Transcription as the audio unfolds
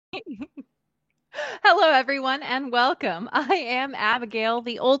Hello, everyone, and welcome. I am Abigail,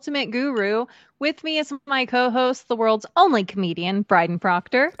 the ultimate guru. With me is my co host, the world's only comedian, Bryden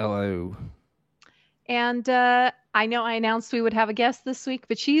Proctor. Hello. And I know I announced we would have a guest this week,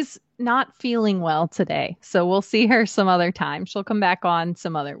 but she's not feeling well today. So we'll see her some other time. She'll come back on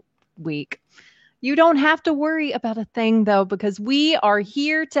some other week. You don't have to worry about a thing, though, because we are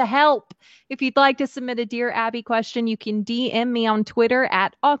here to help. If you'd like to submit a Dear Abby question, you can DM me on Twitter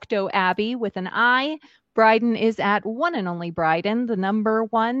at OctoAbby with an I. Bryden is at one and only Bryden, the number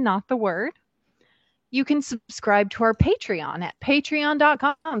one, not the word. You can subscribe to our Patreon at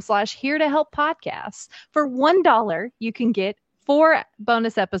patreon.com/here to help podcasts. For $1, you can get 4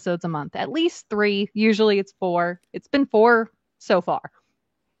 bonus episodes a month, at least 3. Usually it's 4. It's been 4 so far.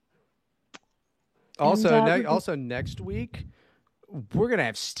 Also, And, also next week we're gonna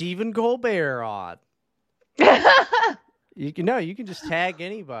have Stephen Colbert on. You can just tag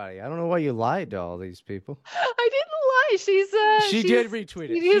anybody. I don't know why you lied to all these people. I didn't lie. She She's did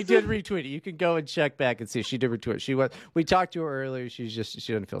retweet it. She did retweet it. You can go and check back and see. She did retweet it. We talked to her earlier. She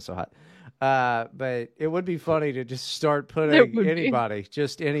doesn't feel so hot. But it would be funny to just start putting anybody,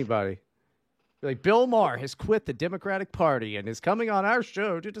 just anybody. Like Bill Maher has quit the Democratic Party and is coming on our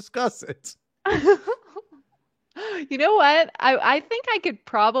show to discuss it. You know what? I think I could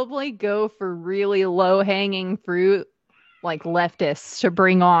probably go for really low hanging fruit, like leftists, to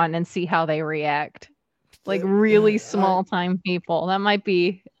bring on and see how they react. Like really small time people. That might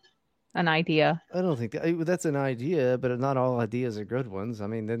be an idea. I don't think that's an idea, but not all ideas are good ones. I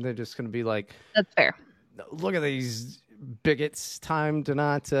mean, then they're just going to be like, That's fair. look at these bigots. Time to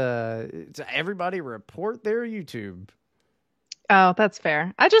not to everybody report their YouTube. Oh, that's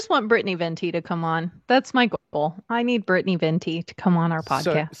fair. I just want Brittany Venti to come on. That's my goal. I need Brittany Venti to come on our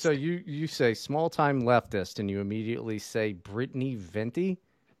podcast. So you say small time leftist, and you immediately say Brittany Venti.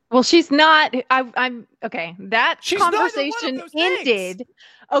 Well, she's not. I'm okay. She's Conversation ended.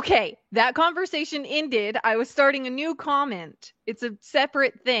 Okay, that conversation ended. I was starting a new comment. It's a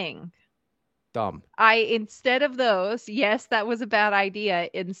separate thing. Dumb. Instead of those, yes, that was a bad idea.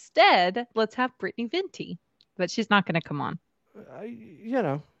 Instead, let's have Brittany Venti, but she's not going to come on.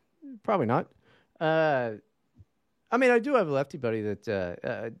 Probably not. I mean, I do have a lefty buddy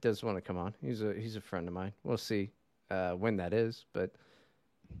that does want to come on. He's a friend of mine. We'll see when that is, but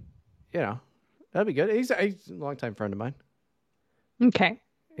that'd be good. He's a longtime friend of mine. Okay.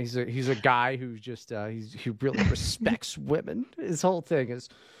 He's a guy who just he really respects women. His whole thing is,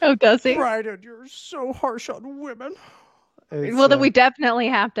 oh, does he? Bryden, you're so harsh on women. Well, then we definitely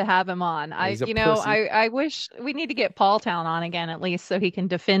have to have him on. He's a pussy. I wish we need to get Paul Town on again at least so he can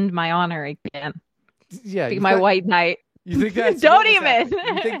defend my honor again. Yeah, be my white knight. You think that's don't even?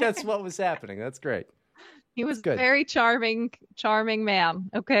 You think that's what was happening? That's great. He was a very charming man.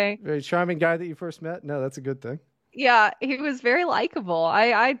 Okay, very charming guy that you first met. No, that's a good thing. Yeah, he was very likable.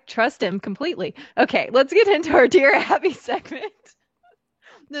 I trust him completely. Okay, let's get into our Dear Abby segment.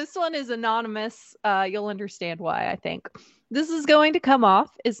 This one is anonymous. You'll understand why, I think. This is going to come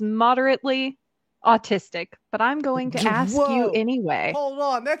off as moderately autistic, but I'm going to ask you anyway. Hold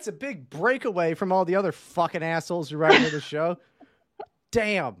on. That's a big breakaway from all the other fucking assholes who write into the show.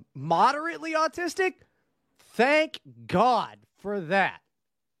 Damn. Moderately autistic? Thank God for that.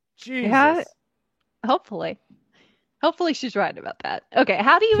 Jesus. Yeah, hopefully. Hopefully she's right about that. Okay,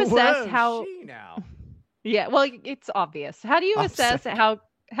 how do you assess how... she now? Yeah, well, it's obvious. How do you assess how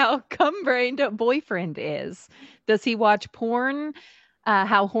cum-brained a boyfriend is? Does he watch porn?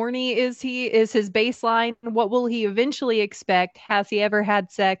 How horny is he? Is his baseline? What will he eventually expect? Has he ever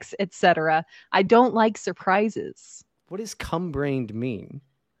had sex, etc.? I don't like surprises. What does cum-brained mean?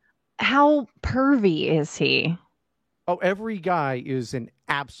 How pervy is he? Oh, every guy is an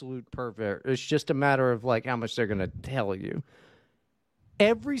absolute pervert. It's just a matter of like how much they're going to tell you.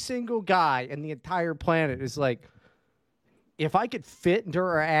 Every single guy in the entire planet is like, if I could fit into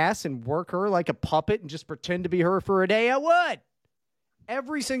her ass and work her like a puppet and just pretend to be her for a day, I would.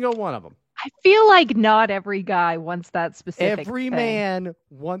 Every single one of them. I feel like not every guy wants that specific Every thing. man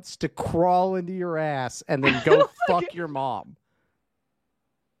wants to crawl into your ass and then go fuck your mom.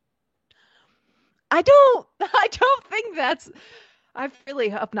 I don't think that's... I really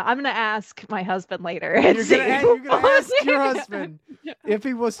hope not. I'm going to ask my husband later. You're going to ask your husband if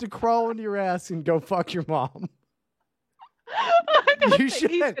he wants to crawl into your ass and go fuck your mom. You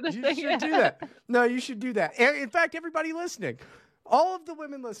should do that. No, you should do that. In fact, everybody listening, all of the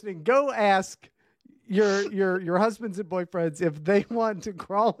women listening, go ask your husbands and boyfriends if they want to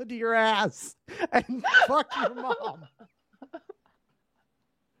crawl into your ass and fuck your mom.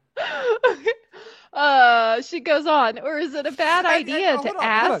 She goes on, or is it a bad idea to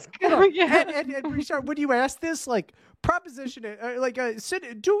ask? Hold on. Yeah. And Richard, when you ask this, like, proposition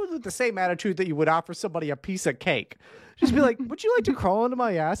it, do it with the same attitude that you would offer somebody a piece of cake. Just be like, would you like to crawl into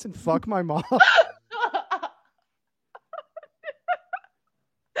my ass and fuck my mom?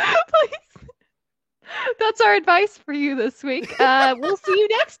 Please. That's our advice for you this week. We'll see you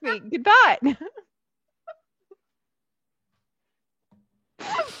next week. Goodbye.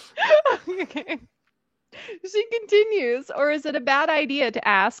 Okay. She continues, or is it a bad idea to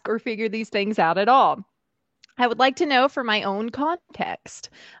ask or figure these things out at all? I would like to know for my own context.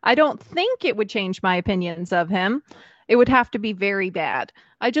 I don't think it would change my opinions of him. It would have to be very bad.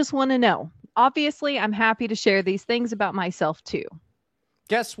 I just want to know. Obviously, I'm happy to share these things about myself too.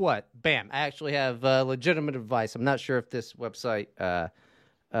 Guess what? Bam. I actually have legitimate advice. I'm not sure if this website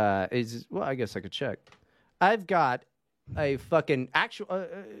is, well, I guess I could check. I've got a fucking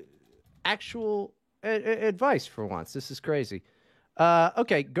actual advice for once. This is crazy.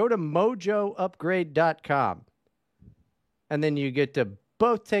 Okay, go to mojoupgrade.com. And then you get to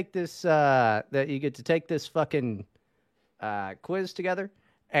both take this fucking quiz together,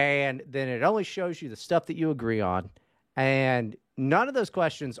 and then it only shows you the stuff that you agree on. And none of those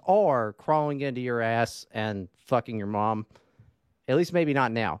questions are crawling into your ass and fucking your mom. At least maybe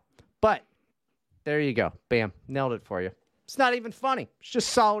not now. But there you go. Bam. Nailed it for you. It's not even funny. It's just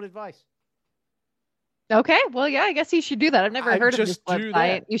solid advice. Okay, well, yeah, I guess you should do that. I've never heard of this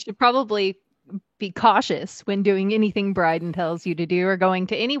website. You should probably be cautious when doing anything Bryden tells you to do or going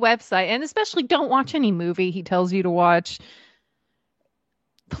to any website, and especially don't watch any movie he tells you to watch.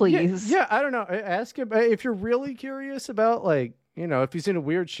 Please. Yeah, I don't know. Ask him if you're really curious about, like, you know, if he's into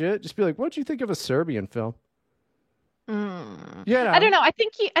weird shit, just be like, what'd you think of a Serbian film? Yeah, I don't know. I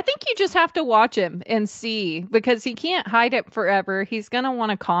think you just have to watch him and see, because he can't hide it forever. He's gonna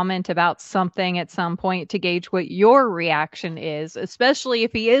want to comment about something at some point to gauge what your reaction is, especially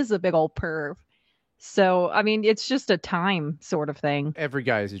if he is a big old perv. So, I mean, it's just a time sort of thing. Every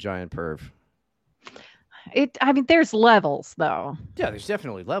guy is a giant perv. I mean, there's levels though. Yeah, there's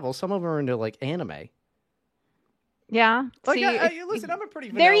definitely levels. Some of them are into like anime. Yeah. Like, listen, I'm a pretty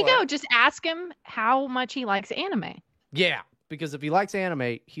vanilla. There you go. Just ask him how much he likes anime. Yeah, because if he likes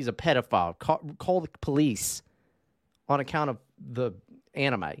anime, he's a pedophile. Call the police on account of the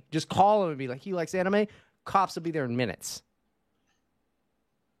anime. Just call him and be like, he likes anime. Cops will be there in minutes.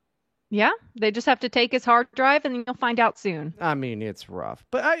 Yeah, they just have to take his hard drive, and then you'll find out soon. I mean, it's rough.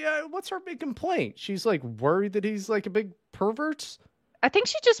 But what's her big complaint? She's like worried that he's like a big pervert? I think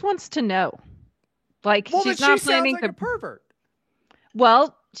she just wants to know. Like, well, she's not planning sounds like a pervert.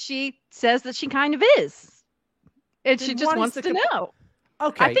 Well, she says that she kind of is. And she just wants to know.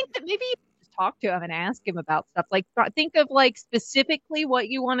 Okay. I think that maybe you just talk to him and ask him about stuff. Like, think of like specifically what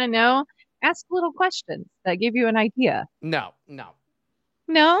you want to know. Ask little questions that give you an idea. No,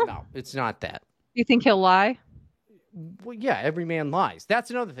 it's not that. You think he'll lie? Well, yeah, every man lies. That's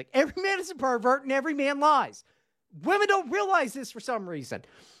another thing. Every man is a pervert and every man lies. Women don't realize this for some reason.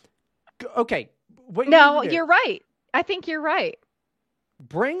 Okay. No, you're right. I think you're right.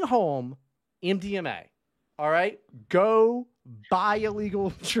 Bring home MDMA. All right? Go buy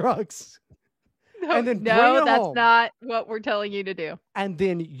illegal drugs. And then no, that's not what we're telling you to do. And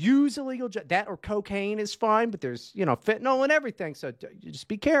then use illegal that or cocaine is fine, but there's, fentanyl and everything, so you just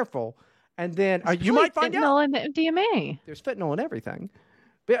be careful. And then you might find out fentanyl and MDMA. There's fentanyl and everything.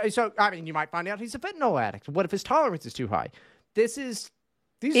 But, so I mean, you might find out he's a fentanyl addict. What if his tolerance is too high?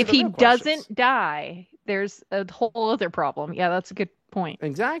 If he doesn't die, there's a whole other problem. Yeah, that's a good point.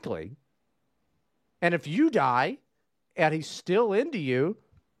 Exactly. And if you die and he's still into you,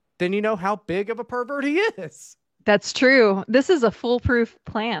 then you know how big of a pervert he is. That's true. This is a foolproof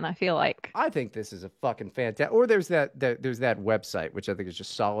plan, I feel like. I think this is a fucking fantastic. Or there's that website, which I think is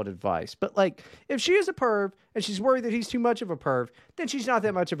just solid advice. But like, if she is a perv and she's worried that he's too much of a perv, then she's not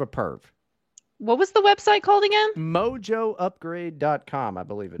that much of a perv. What was the website called again? mojoupgrade.com, I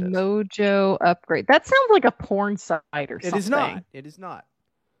believe it is. Mojo Upgrade. That sounds like a porn site or something. It is not.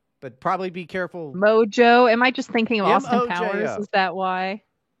 But probably be careful. Mojo. Am I just thinking of Austin M-O-J-O. Powers? Is that why?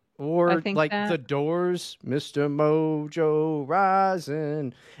 Or like The Doors, Mr. Mojo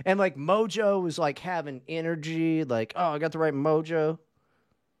Rising. And like Mojo is like having energy, like, oh, I got the right mojo.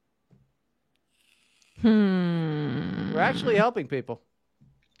 We're actually helping people.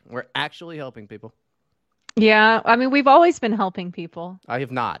 Yeah, I mean, we've always been helping people. I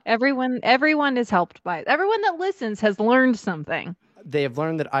have not. Everyone is helped by it. Everyone that listens has learned something. They have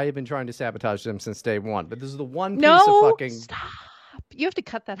learned that I have been trying to sabotage them since day one. But this is the one piece of fucking... Stop. You have to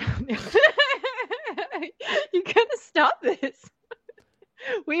cut that out now. You gotta stop this.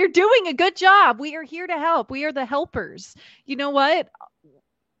 We are doing a good job. We are here to help. We are the helpers. You know what?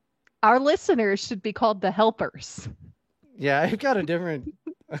 Our listeners should be called the helpers. Yeah, I've got a different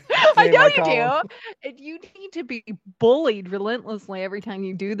I name know I you call 'em. do. And you need to be bullied relentlessly every time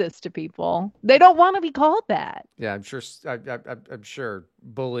you do this to people. They don't want to be called that. Yeah, I'm sure. I'm sure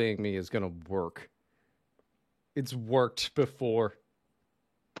bullying me is gonna work. It's worked before.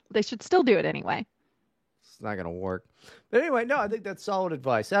 They should still do it anyway. It's not gonna work. But anyway, no, I think that's solid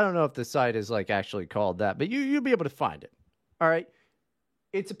advice. I don't know if the site is like actually called that, but you'll be able to find it. All right.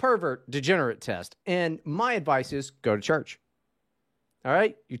 It's a pervert degenerate test, and my advice is go to church. All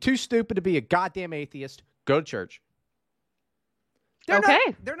right, you're too stupid to be a goddamn atheist. Go to church.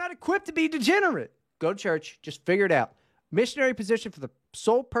 They're not equipped to be degenerate. Go to church. Just figure it out. Missionary position for the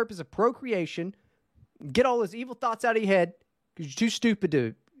sole purpose of procreation. Get all those evil thoughts out of your head because you're too stupid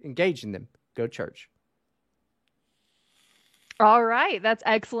to engage in them. Go to church. All right, that's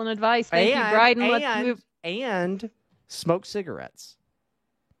excellent advice. Thank you, Bryden. Let's move. And smoke cigarettes.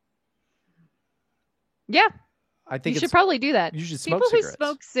 Yeah, I think you should probably do that. You should smoke people cigarettes. Who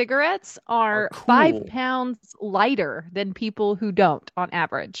smoke cigarettes are cool. 5 pounds lighter than people who don't on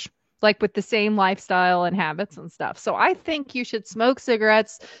average, like with the same lifestyle and habits and stuff. So I think you should smoke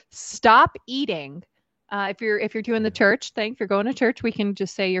cigarettes, stop eating. If you're doing the church thing, if you're going to church, we can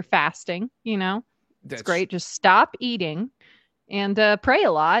just say you're fasting, It's great. Just stop eating and pray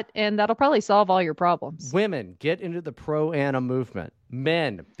a lot, and that'll probably solve all your problems. Women, get into the pro-Ana movement.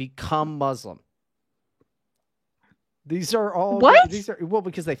 Men, become Muslim. These are all what?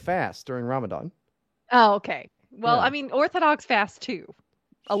 Because they fast during Ramadan. Oh, okay. Well, Yeah. I mean, Orthodox fast too,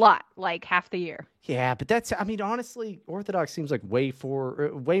 a lot, like half the year. Yeah, but honestly, Orthodox seems like way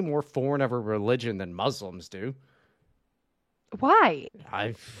more foreign of a religion than Muslims do. Why?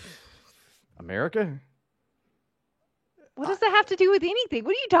 America. What does that have to do with anything?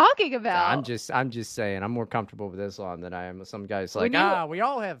 What are you talking about? I'm just saying. I'm more comfortable with Islam than I am with some guys like we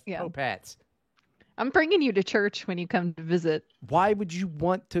all have Pope hats. I'm bringing you to church when you come to visit. Why would you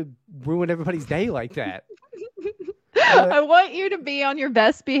want to ruin everybody's day like that? I want you to be on your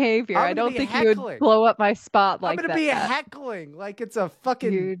best behavior. I don't think you would blow up my spot like that. I'm going to be heckling like it's a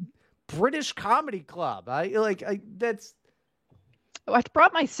fucking British comedy club. I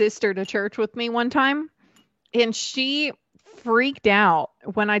brought my sister to church with me one time, and she freaked out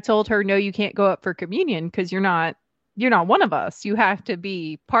when I told her, no, you can't go up for communion because you're not one of us. You have to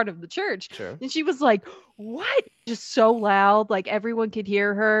be part of the church. Sure. And she was like, what? Just so loud, like everyone could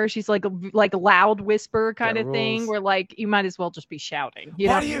hear her. She's like a loud whisper kind of thing where like you might as well just be shouting.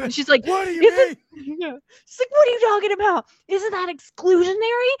 And she's like, what do you mean? Yeah. She's like, what are you talking about? Isn't that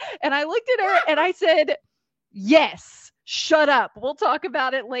exclusionary? And I looked at her and I said, yes, shut up. We'll talk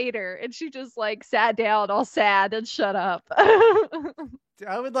about it later. And she just like sat down all sad and shut up.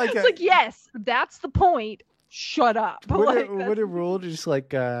 I would like it's like, yes, that's the point. Shut up. Would a rule just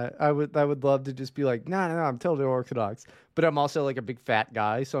like I would love to just be like, no, I'm totally Orthodox, but I'm also like a big fat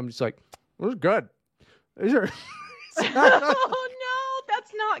guy, so I'm just like, well, it's good. Oh no,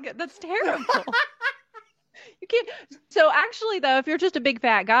 that's not good. That's terrible. You can't. So actually, though, if you're just a big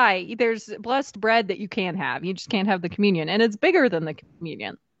fat guy, there's blessed bread that you can have. You just can't have the communion, and it's bigger than the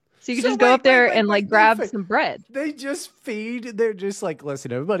communion. So you can just go up there and like grab some bread. They just feed. They're just like,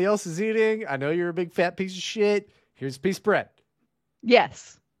 listen, everybody else is eating. I know you're a big fat piece of shit. Here's a piece of bread.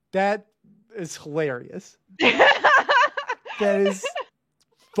 Yes. That is hilarious. That is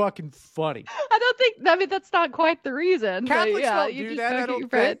fucking funny. I mean, that's not quite the reason. Catholics don't you do just that.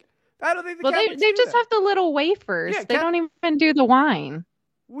 I don't think the Catholics they do just that. have the little wafers. They don't even do the wine.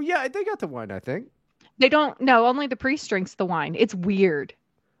 Well, yeah, they got the wine, I think. They don't. No, only the priest drinks the wine. It's weird.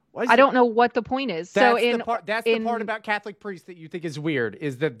 I don't know what the point is. That's the part about Catholic priests that you think is weird,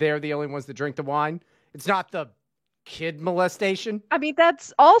 is that they're the only ones that drink the wine. It's not the kid molestation. I mean,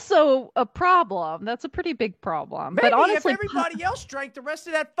 that's also a problem. That's a pretty big problem. Maybe but honestly, if everybody else drank the rest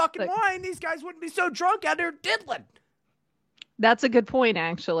of that fucking wine, these guys wouldn't be so drunk out there diddling. That's a good point,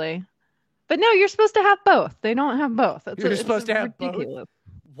 actually. But no, you're supposed to have both. They don't have both. You're supposed to have ridiculous. both.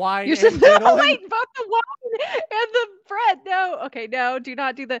 Wine you're and diddling? Wait, both the wine and the bread. No, okay, no, do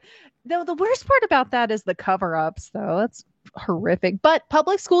not do the. No, the worst part about that is the cover-ups, though. That's horrific. But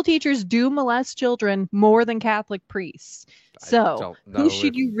public school teachers do molest children more than Catholic priests. So who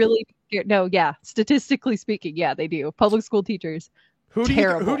should you really? No, yeah, statistically speaking, yeah, they do. Public school teachers. Who do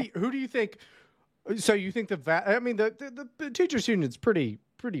you think? So you think the teachers union's pretty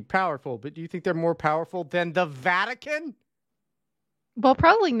powerful, but do you think they're more powerful than the Vatican? Well,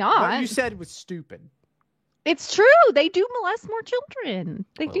 probably not. What you said was stupid. It's true. They do molest more children.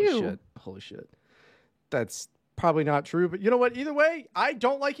 They do. Holy shit. That's probably not true, but you know what? Either way, I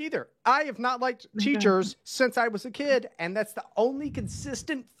don't like either. I have not liked teachers since I was a kid, and that's the only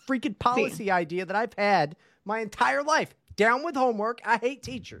consistent freaking policy idea that I've had my entire life. Down with homework. I hate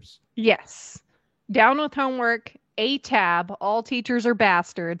teachers. Yes. Down with homework. A tab. All teachers are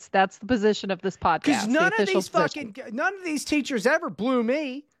bastards. That's the position of this podcast. Because none of these teachers ever blew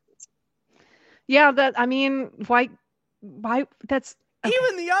me. Yeah, why that's okay.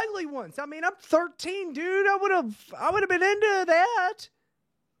 Even the ugly ones. I mean, I'm 13, dude. I would have been into that.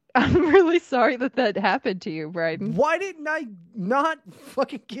 I'm really sorry that happened to you, Bryden. Why didn't I not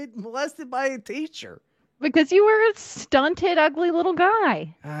fucking get molested by a teacher? Because you were a stunted, ugly little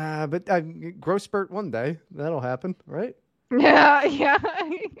guy. But growth spurt one day. That'll happen, right? Yeah.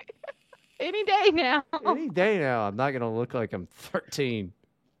 Any day now. Any day now. I'm not going to look like I'm 13.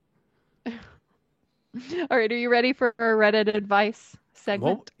 All right, are you ready for our Reddit advice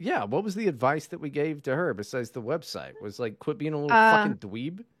segment? Yeah, what was the advice that we gave to her besides the website? Was like, quit being a little fucking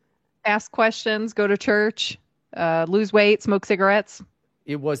dweeb? Ask questions, go to church, lose weight, smoke cigarettes.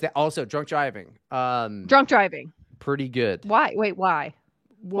 It was that. Also, drunk driving. Drunk driving. Pretty good. Why? Wait, why?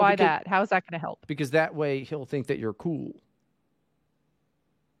 Well, why that? How is that going to help? Because that way he'll think that you're cool.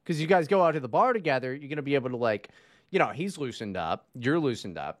 Because you guys go out to the bar together, you're going to be able to like, he's loosened up, you're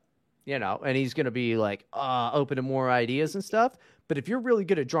loosened up, and he's going to be like open to more ideas and stuff. But if you're really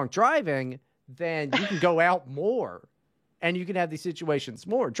good at drunk driving, then you can go out more. And you can have these situations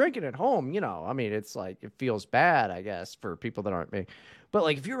more. Drinking at home, it's like, it feels bad, I guess, for people that aren't me. But,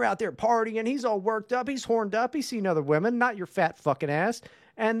 like, if you're out there partying, he's all worked up, he's horned up, he's seen other women, not your fat fucking ass.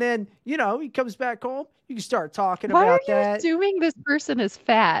 And then, he comes back home, you can start talking about that. Why are you assuming this person is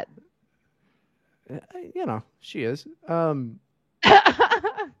fat? She is.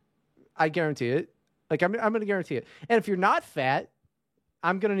 I guarantee it. Like, I'm going to guarantee it. And if you're not fat,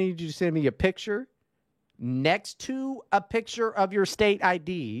 I'm going to need you to send me a picture next to a picture of your state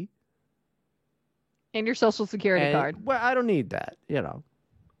ID. And your social security card. Well, I don't need that, I'm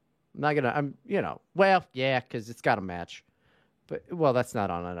not going to, well, yeah, because it's got to match. But, well, that's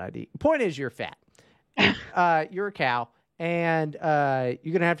not on an ID. Point is, you're fat. You're a cow. And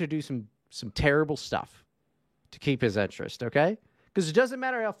you're going to have to do some terrible stuff to keep his interest, okay? Because it doesn't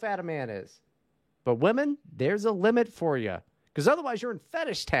matter how fat a man is. But women, there's a limit for you. Because otherwise, you're in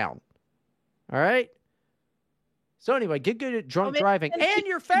fetish town. All right? So anyway, get good at drunk driving, and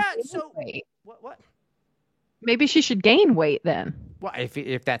you're fat. So what? Maybe she should gain weight then. Well,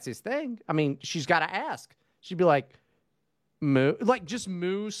 if that's his thing, I mean, she's got to ask. She'd be like, just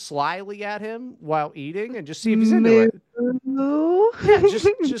moo slyly at him while eating, and just see if he's into it. Yeah,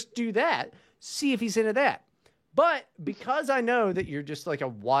 just do that. See if he's into that. But because I know that you're just like a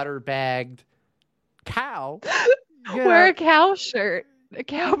water bagged cow, wear a cow shirt. A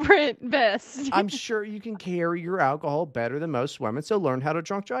cow print vest. I'm sure you can carry your alcohol better than most women, so learn how to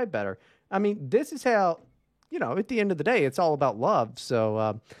drunk drive better. I mean, this is how, at the end of the day, it's all about love.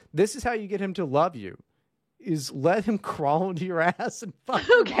 So this is how you get him to love you, is let him crawl into your ass and fuck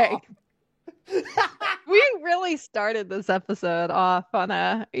Okay. We really started this episode off on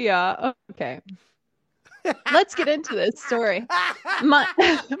okay. Let's get into this story. My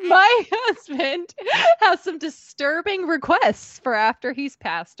husband has some disturbing requests for after he's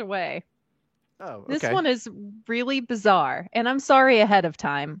passed away. Oh, okay. This one is really bizarre, and I'm sorry ahead of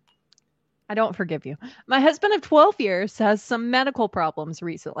time. I don't forgive you. My husband of 12 years has some medical problems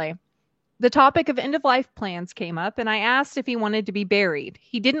recently. The topic of end-of-life plans came up, and I asked if he wanted to be buried.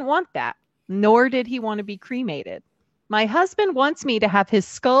 He didn't want that, nor did he want to be cremated. My husband wants me to have his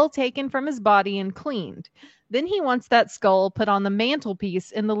skull taken from his body and cleaned. Then he wants that skull put on the mantelpiece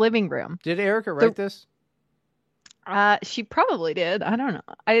in the living room. Did Erica write this? She probably did. I don't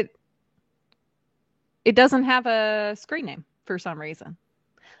know. It doesn't have a screen name for some reason.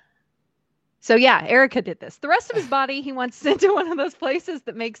 So yeah, Erica did this. The rest of his body, he wants sent to one of those places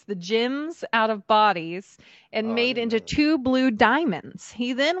that makes the gems out of bodies and made into 2 blue diamonds.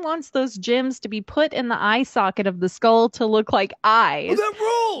 He then wants those gems to be put in the eye socket of the skull to look like eyes. That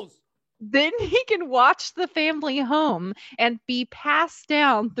rules! Then he can watch the family home and be passed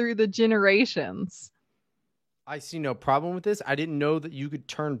down through the generations. I see no problem with this. I didn't know that you could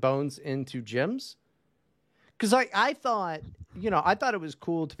turn bones into gems. Because I thought, I thought it was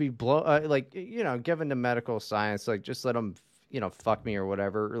cool to be given to medical science, like just let them, fuck me or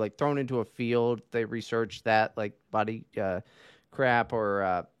whatever, or like thrown into a field. They research that like body crap,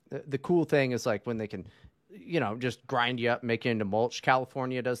 or the cool thing is like when they can, just grind you up, and make you into mulch.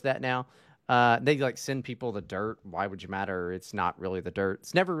 California does that now. They like send people the dirt. Why would you matter? It's not really the dirt.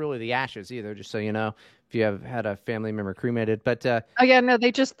 It's never really the ashes either. Just so you know, if you have had a family member cremated, but no,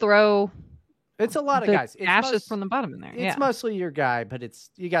 they just throw It's a lot of the guys. ashes from the bottom in there. It's Yeah. mostly your guy, but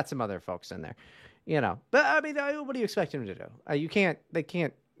you got some other folks in there, But I mean, what do you expect him to do? You can't. They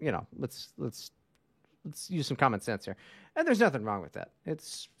can't. Let's use some common sense here. And there's nothing wrong with that.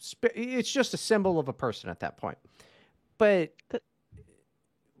 It's just a symbol of a person at that point. But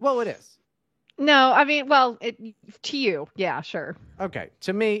well, it is. No, I mean, well, to you, yeah, sure. Okay,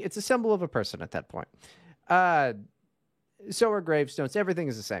 to me, it's a symbol of a person at that point. So are gravestones. Everything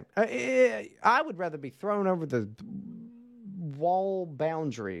is the same. I would rather be thrown over the wall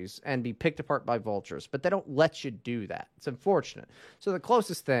boundaries and be picked apart by vultures, but they don't let you do that. It's unfortunate. So the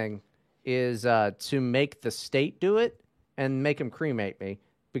closest thing is to make the state do it and make them cremate me,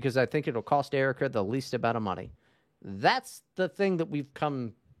 because I think it'll cost Erica the least amount of money. That's the thing that we've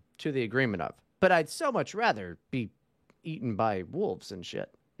come to the agreement of. But I'd so much rather be eaten by wolves and shit.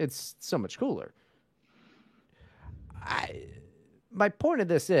 It's so much cooler. My point of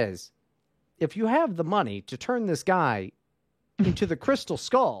this is, if you have the money to turn this guy into the Crystal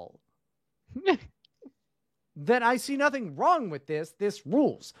Skull, then I see nothing wrong with this. This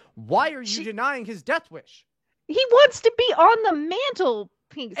rules. Why are you denying his death wish? He wants to be on the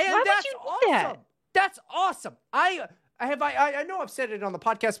mantelpiece. And Why that's would you do awesome. that? That's awesome. I know I've said it on the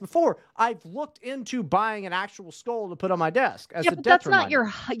podcast before. I've looked into buying an actual skull to put on my desk as a but death that's reminder.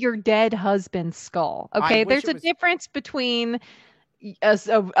 not your dead husband's skull. Okay, there's a difference between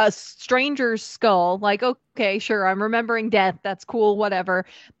a stranger's skull. Like, okay, sure, I'm remembering death. That's cool, whatever.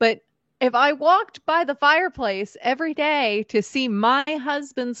 But if I walked by the fireplace every day to see my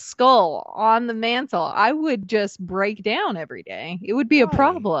husband's skull on the mantle, I would just break down every day. It would be a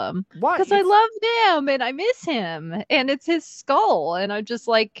problem. Why? Because I love him and I miss him, and it's his skull, and I'm just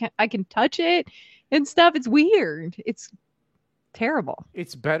like, I can touch it and stuff. It's weird. It's terrible.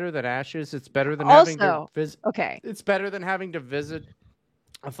 It's better than ashes. It's better than having to visit. Okay. It's better than having to visit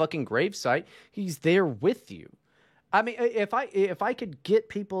a fucking gravesite. He's there with you. I mean, if I could get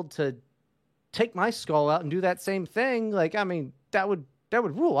people to take my skull out and do that same thing, like, I mean, that would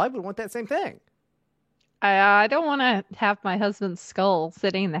rule. I would want that same thing. I don't want to have my husband's skull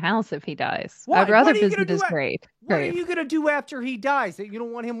sitting in the house if he dies. Why? I'd rather visit his grave. What are you gonna do after he dies that you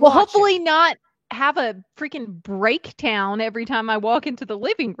don't want him Well, watching? hopefully not have a freaking breakdown every time I walk into the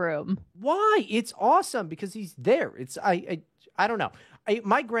living room. Why? It's awesome because he's there. It's I don't know.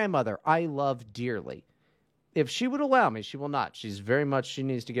 My grandmother, I love dearly. If she would allow me, she will not. She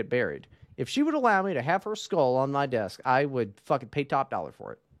needs to get buried. If she would allow me to have her skull on my desk, I would fucking pay top dollar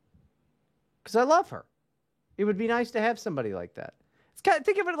for it. Because I love her. It would be nice to have somebody like that. It's kind of,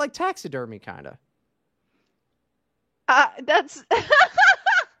 think of it like taxidermy, kind of. That's.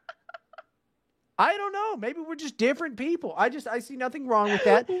 I don't know. Maybe we're just different people. I see nothing wrong with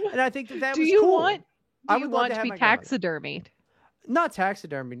that, and I think that Do was you cool. want? Do you would want love to be taxidermied? Not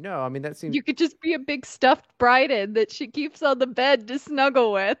taxidermy. No, I mean that seems. You could just be a big stuffed Bryden that she keeps on the bed to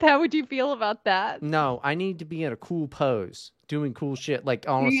snuggle with. How would you feel about that? No, I need to be in a cool pose, doing cool shit like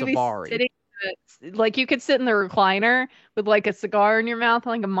on a safari. Like you could sit in the recliner with like a cigar in your mouth,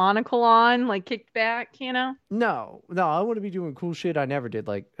 like a monocle on, like kicked back, you know? No, I want to be doing cool shit I never did,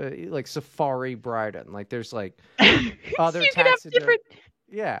 like safari Bryden. Like there's like other taxidermy.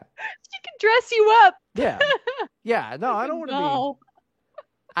 Yeah. She can dress you up. Yeah. Yeah. No, I don't want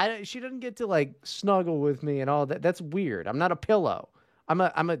to be. She doesn't get to like snuggle with me and all that. That's weird. I'm not a pillow. I'm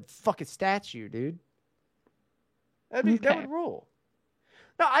a fucking statue, dude. That would rule.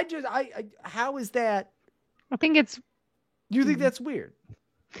 No, how is that? I think it's. You think that's weird?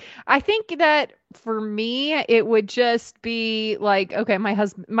 I think that for me, it would just be like, okay, my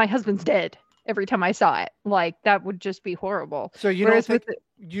husband's dead. Every time I saw it, like that would just be horrible. So you don't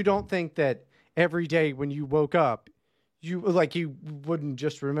think that every day when you woke up, you wouldn't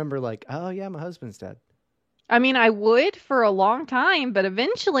just remember like, oh yeah, my husband's dead. I mean, I would for a long time, but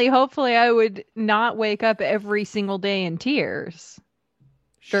eventually, hopefully, I would not wake up every single day in tears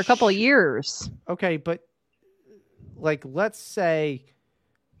for a couple of years. Okay, but like, let's say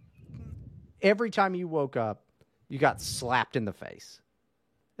every time you woke up, you got slapped in the face.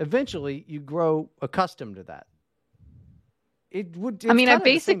 Eventually, you grow accustomed to that.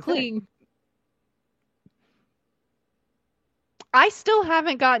 I still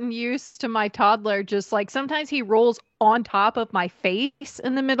haven't gotten used to my toddler. Just like sometimes he rolls on top of my face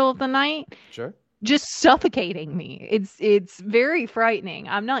in the middle of the night. Sure. Just suffocating me. It's very frightening.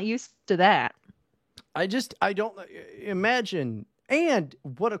 I'm not used to that. I don't imagine. And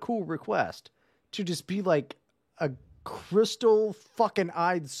what a cool request to just be like a crystal fucking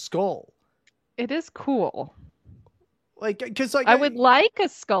eyed skull. It is cool. Because I would like a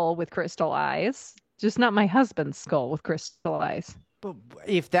skull with crystal eyes, just not my husband's skull with crystal eyes. But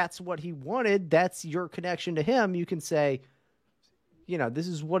if that's what he wanted, that's your connection to him. You can say, this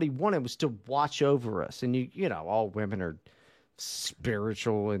is what he wanted, was to watch over us. And all women are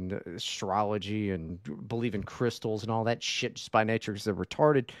spiritual and astrology and believe in crystals and all that shit just by nature because they're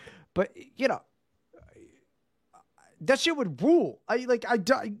retarded. But that shit would rule.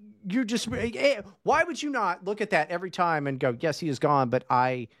 You just, why would you not look at that every time and go, yes, he is gone, but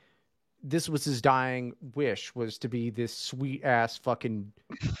this was his dying wish, was to be this sweet ass fucking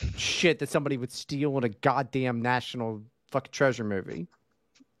shit that somebody would steal in a goddamn national fucking treasure movie.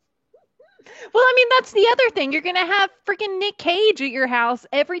 Well, I mean, that's the other thing. You're going to have freaking Nick Cage at your house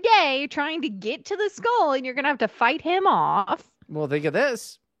every day trying to get to the skull, and you're going to have to fight him off. Well, think of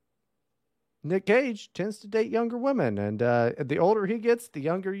this. Nick Cage tends to date younger women, and the older he gets, the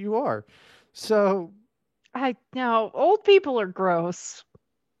younger you are. So, I know. Old people are gross.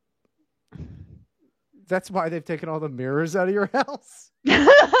 That's why they've taken all the mirrors out of your house.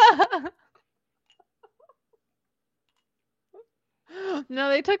 No,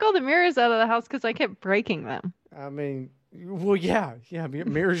 they took all the mirrors out of the house because I kept breaking them. I mean, well, yeah.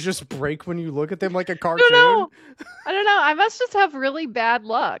 Mirrors just break when you look at them like a cartoon. I don't know. I must just have really bad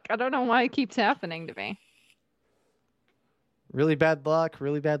luck. I don't know why it keeps happening to me. Really bad luck,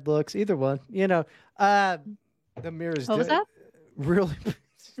 really bad looks, either one. The mirrors. What was that? Really,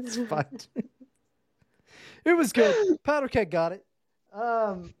 it's fun. It was good. Powder Keg got it.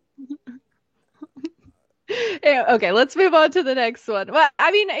 Yeah, okay, let's move on to the next one. Well,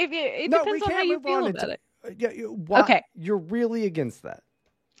 I mean, it depends on how you feel about it. Okay. You're really against that.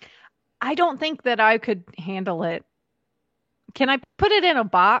 I don't think that I could handle it. Can I put it in a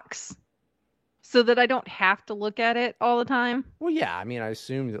box so that I don't have to look at it all the time? Well, yeah. I mean, I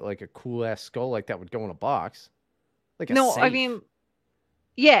assume that like a cool ass skull like that would go in a box. Like a No, safe. I mean,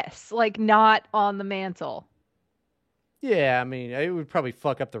 yes, like not on the mantle. Yeah, I mean, it would probably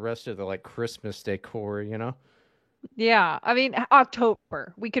fuck up the rest of the like Christmas decor, Yeah, I mean,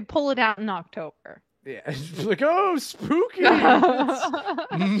 October. We could pull it out in October. Yeah, it's like, oh, spooky! It's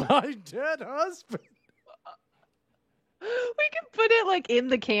my dead husband. We can put it like in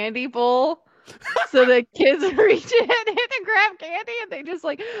the candy bowl, so the kids reach in and grab candy, and they just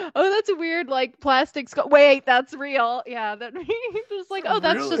like, oh, that's a weird like plastic skull. Wait, that's real. Yeah, that just like, oh,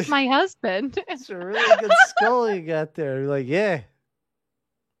 that's just my husband. It's a really good skull you got there. Like, yeah,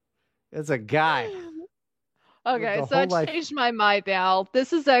 it's a guy. Okay, so I changed my mind now.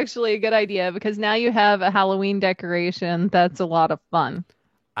 This is actually a good idea because now you have a Halloween decoration that's a lot of fun.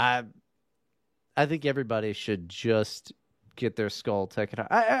 I think everybody should just get their skull taken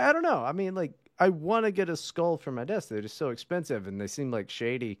out. I don't know. I mean, like, I want to get a skull for my desk. They're just so expensive and they seem like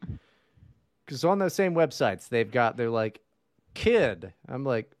shady. Because on those same websites, they're like, kid. I'm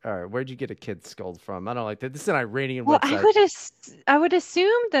like, all right, where'd you get a kid skull from? I don't like that. This is an Iranian website. I would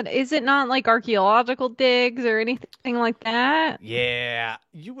assume that, is it not like archaeological digs or anything like that? Yeah,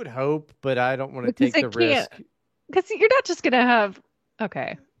 you would hope, but I don't want to take the risk. Because you're not just going to have,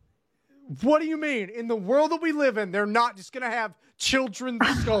 okay. What do you mean? In the world that we live in, they're not just going to have children's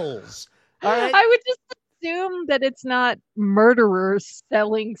skulls. All right? I would just assume that it's not murderers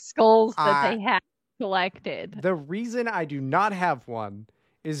selling skulls that they have collected. The reason I do not have one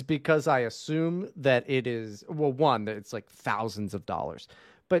is because I assume that it is, well, one, that it's like thousands of dollars.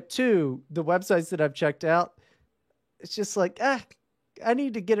 But two, the websites that I've checked out, it's just like, I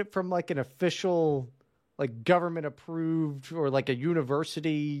need to get it from like an official, like government approved or like a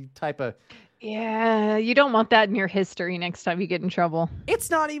university type of. Yeah, you don't want that in your history next time you get in trouble. It's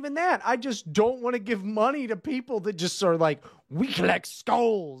not even that. I just don't want to give money to people that just are like, we collect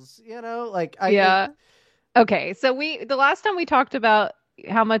skulls, like. Okay, so the last time we talked about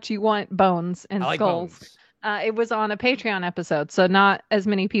how much you want bones and skulls, it was on a Patreon episode, so not as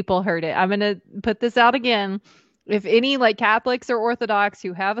many people heard it. I'm going to put this out again. If any like Catholics or Orthodox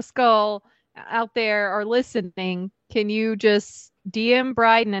who have a skull out there are listening, can you just DM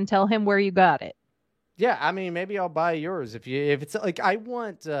Bryden and tell him where you got it? Yeah, I mean, maybe I'll buy yours if it's like I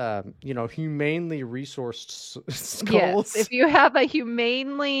want, humanely resourced skulls. Yes, if you have a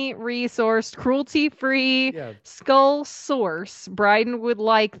humanely resourced, cruelty-free skull source, Bryden would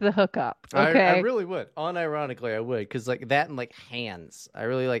like the hookup. Okay, I really would. Unironically, I would, because like that and like hands. I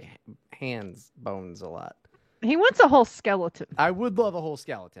really like hands bones a lot. He wants a whole skeleton. I would love a whole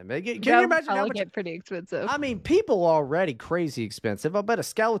skeleton. Can you imagine how much? Get pretty expensive. I mean, people are already crazy expensive. I'll bet a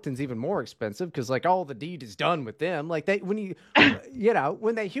skeleton's even more expensive because, like, all the deed is done with them. Like when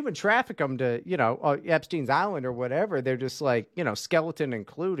they human traffic them to, Epstein's Island or whatever, they're just like, skeleton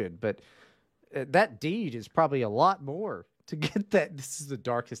included. But that deed is probably a lot more to get that. This is the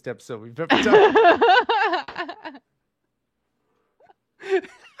darkest episode we've ever done.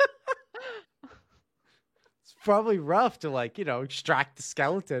 probably rough to like, extract the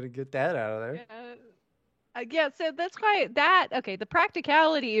skeleton and get that out of there. Yeah, so that's why the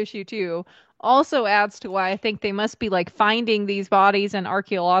practicality issue too also adds to why I think they must be like finding these bodies in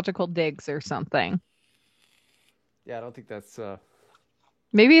archaeological digs or something. Yeah, I don't think that's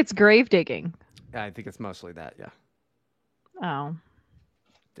Maybe it's grave digging. I think it's mostly that, yeah. Oh.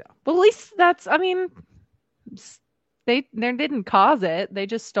 Yeah. Well, at least that's, I mean, they didn't cause it. They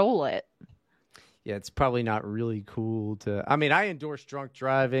just stole it. Yeah, it's probably not really cool to. I mean, I endorse drunk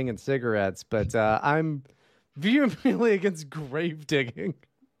driving and cigarettes, but I'm vehemently against grave digging.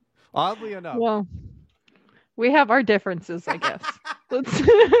 Oddly enough. Well, we have our differences, I guess.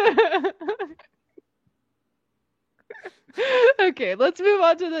 Okay, let's move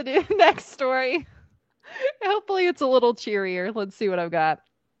on to the next story. Hopefully, it's a little cheerier. Let's see what I've got.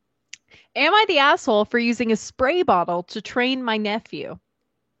 Am I the asshole for using a spray bottle to train my nephew?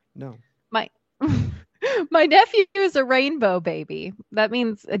 No. My my nephew is a rainbow baby. That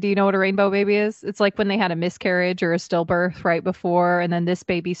means, do you know what a rainbow baby is? It's like when they had a miscarriage or a stillbirth right before, and then this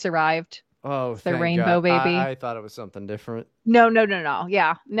baby survived. Oh, it's the rainbow God. baby. I thought it was something different. No.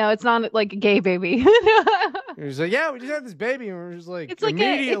 Yeah, no, it's not like a gay baby. He was like, "Yeah, we just had this baby," and we're just like, it's like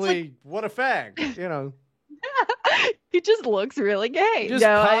immediately, what a fag, He just looks really gay. He just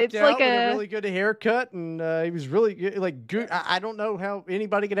popped out with a really good haircut, and he was really like. I don't know how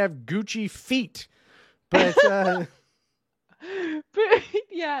anybody could have Gucci feet, but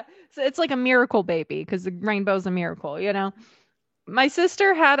yeah, so it's like a miracle baby because the rainbow's a miracle. My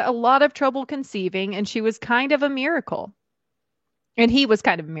sister had a lot of trouble conceiving, and she was kind of a miracle. And he was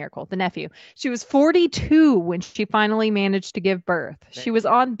kind of a miracle, the nephew. She was 42 when she finally managed to give birth. She was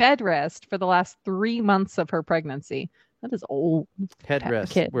on bed rest for the last 3 months of her pregnancy. That is old.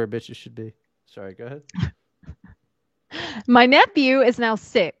 Headrest, where bitches should be. Sorry, go ahead. My nephew is now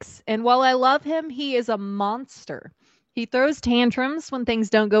 6, and while I love him, he is a monster. He throws tantrums when things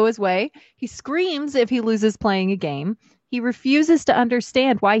don't go his way. He screams if he loses playing a game. He refuses to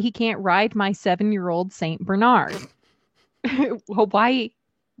understand why he can't ride my 7-year-old Saint Bernard. Well,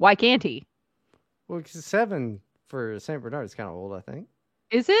 why can't he? Well, because 7 for Saint Bernard is kind of old, I think.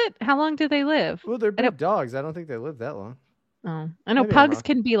 Is it? How long do they live? Well, they're big dogs. I don't think they live that long. Oh, I know pugs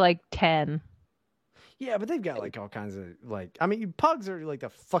can be like 10. Yeah, but they've got like all kinds of pugs are like the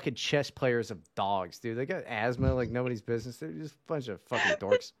fucking chess players of dogs, dude. They got asthma like nobody's business. They're just a bunch of fucking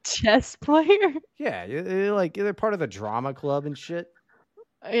dorks. Chess player? Yeah, they're part of the drama club and shit.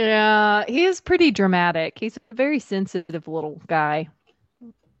 Yeah, he is pretty dramatic. He's a very sensitive little guy.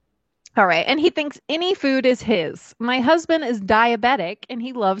 All right, and he thinks any food is his. My husband is diabetic and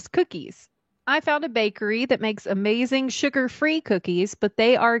he loves cookies. I found a bakery that makes amazing sugar-free cookies, but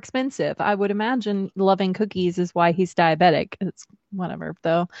they are expensive. I would imagine loving cookies is why he's diabetic. It's whatever,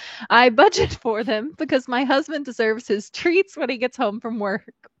 though. I budget for them because my husband deserves his treats when he gets home from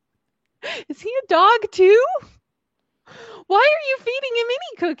work. Is he a dog too? Why are you feeding him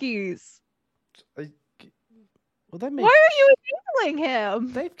any cookies? Why are you enabling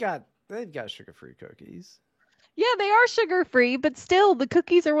him? They've got sugar-free cookies. Yeah, they are sugar-free, but still, the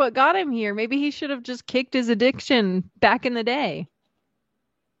cookies are what got him here. Maybe he should have just kicked his addiction back in the day.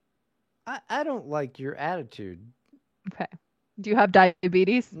 I don't like your attitude. Okay. Do you have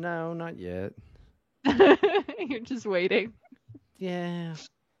diabetes? No, not yet. You're just waiting. Yeah.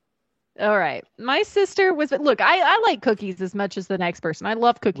 All right. My sister was... Look, I like cookies as much as the next person. I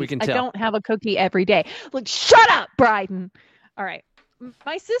love cookies. We can I tell. don't have a cookie every day. Look, shut up, Bryden. All right.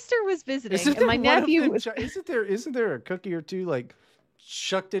 My sister was visiting, and my nephew... Isn't there a cookie or two, like,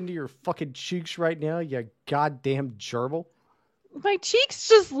 shucked into your fucking cheeks right now, you goddamn gerbil? My cheeks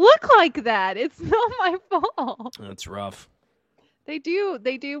just look like that. It's not my fault. That's rough. They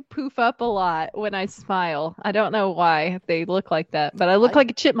do poof up a lot when I smile. I don't know why they look like that, but I look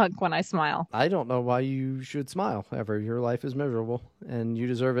like a chipmunk when I smile. I don't know why you should smile ever. Your life is miserable, and you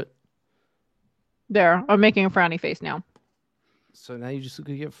deserve it. There, I'm making a frowny face now. So now you just look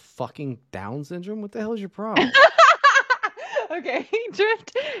like you have fucking Down syndrome? What the hell is your problem? Okay,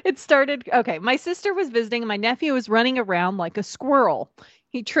 it started. Okay, my sister was visiting and my nephew was running around like a squirrel.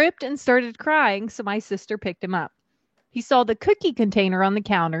 He tripped and started crying, so my sister picked him up. He saw the cookie container on the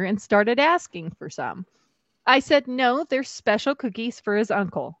counter and started asking for some. I said no, they're special cookies for his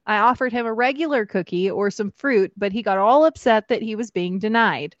uncle. I offered him a regular cookie or some fruit, but he got all upset that he was being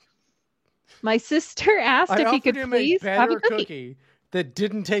denied. My sister asked if he could please have a cookie that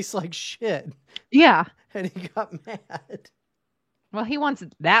didn't taste like shit. Yeah. And he got mad. Well, he wants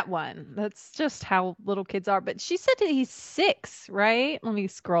that one. That's just how little kids are. But she said that he's 6, right? Let me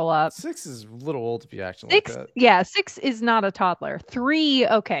scroll up. 6 is a little old to be acting 6, like that. Yeah, 6 is not a toddler. 3,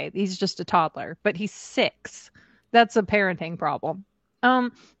 okay, he's just a toddler. But he's 6. That's a parenting problem.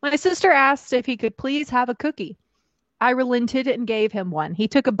 My sister asked if he could please have a cookie. I relented and gave him one. He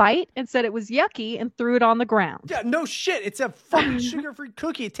took a bite and said it was yucky and threw it on the ground. Yeah, no shit. It's a fucking sugar-free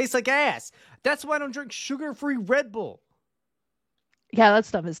cookie. It tastes like ass. That's why I don't drink sugar-free Red Bull. Yeah, that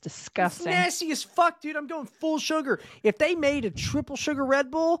stuff is It's disgusting. nasty as fuck, dude. I'm going full sugar. If they made a triple sugar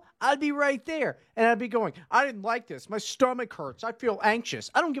Red Bull, I'd be right there. And I'd be going, I didn't like this. My stomach hurts. I feel anxious.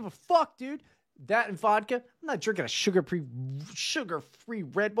 I don't give a fuck, dude. That and vodka. I'm not drinking a sugar-free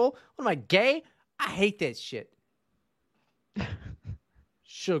Red Bull. What am I, gay? I hate that shit.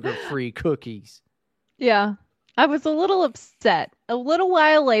 Sugar-free cookies. Yeah. I was a little upset. A little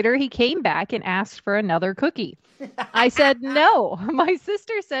while later, he came back and asked for another cookie. I said no. My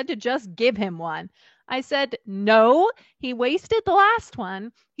sister said to just give him one. I said no. He wasted the last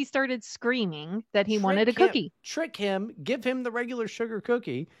one. He started screaming that he wanted a cookie. Trick him. Give him the regular sugar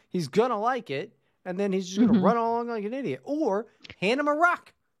cookie. He's going to like it. And then he's just going to run along like an idiot. Or hand him a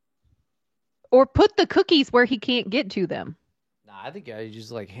rock. Or put the cookies where he can't get to them. Nah, I think I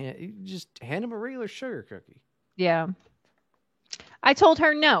just hand him a regular sugar cookie. Yeah. I told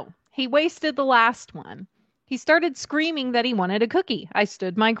her no. He wasted the last one. He started screaming that he wanted a cookie. I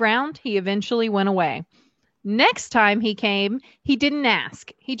stood my ground. He eventually went away. Next time he came, he didn't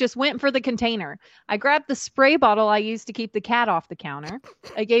ask. He just went for the container. I grabbed the spray bottle I used to keep the cat off the counter.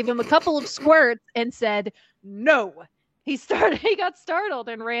 I gave him a couple of squirts and said, no. He got startled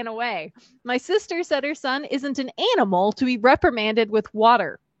and ran away. My sister said her son isn't an animal to be reprimanded with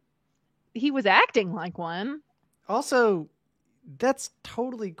water. He was acting like one. Also, that's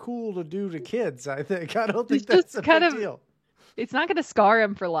totally cool to do to kids, I think. I don't think It's that's just a kind big of- deal. It's not going to scar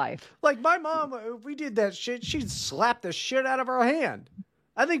him for life. Like my mom, if we did that shit, she'd slap the shit out of our hand.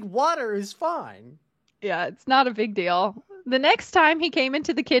 I think water is fine. Yeah, it's not a big deal. The next time he came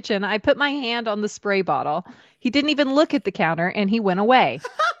into the kitchen, I put my hand on the spray bottle. He didn't even look at the counter and he went away.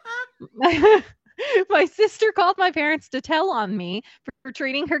 My sister called my parents to tell on me for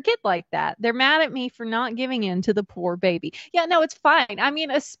treating her kid like that. They're mad at me for not giving in to the poor baby. Yeah, no, it's fine. I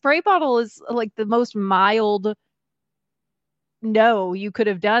mean, a spray bottle is like the most mild no you could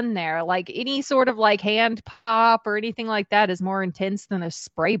have done there. Like any sort of like hand pop or anything like that is more intense than a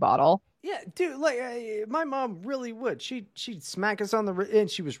spray bottle. Yeah, dude, like my mom really would. She'd smack us on the wrist, and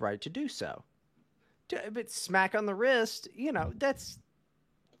she was right to do so. But smack on the wrist, that's...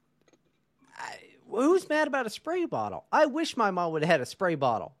 who's mad about a spray bottle? I wish my mom would have had a spray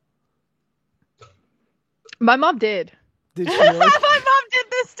bottle. My mom did. Did she really? My mom did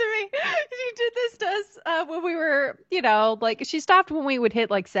this to me. She did this to us when we were, like she stopped when we would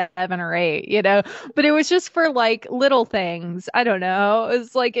hit like 7 or 8, but it was just for like little things. I don't know. It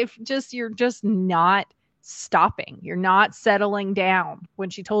was like if just you're just not stopping. You're not settling down when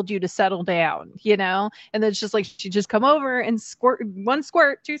she told you to settle down, and then it's just like she'd just come over and squirt 1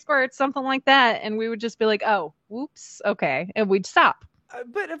 squirt, 2 squirts, something like that, and we would just be like, oh, whoops, okay, and we'd stop.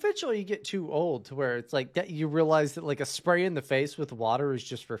 But eventually you get too old to where it's like that you realize that like a spray in the face with water is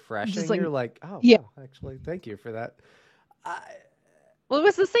just refreshing. Just like- You're like, oh, Yeah. wow, actually, thank you for that. Well, it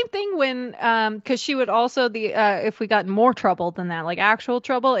was the same thing when, because she would also if we got in more trouble than that, like actual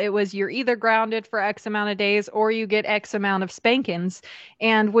trouble, it was you're either grounded for X amount of days or you get X amount of spankings.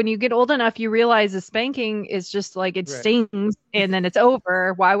 And when you get old enough, you realize the spanking is just like it Right. stings and then it's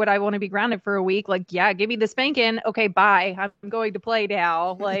over. Why would I want to be grounded for a week? Like, yeah, give me the spanking. Okay, bye. I'm going to play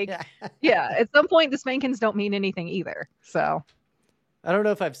now. Like, yeah, at some point the spankings don't mean anything either. So. I don't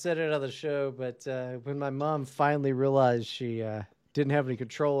know if I've said it on the show, but when my mom finally realized she didn't have any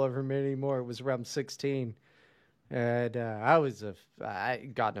control over me anymore, it was around 16. And I was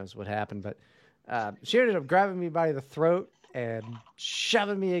God knows what happened, but she ended up grabbing me by the throat and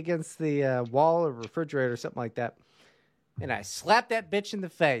shoving me against the wall or refrigerator or something like that. And I slapped that bitch in the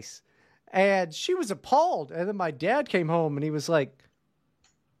face. And she was appalled. And then my dad came home and he was like,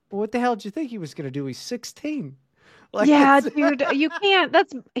 well, what the hell did you think he was going to do? He's 16. Like, Yeah, dude, you can't.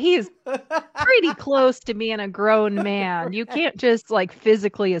 He's pretty close to being a grown man. You can't just like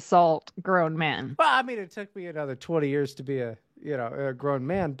physically assault grown men. Well, I mean, it took me another 20 years to be a grown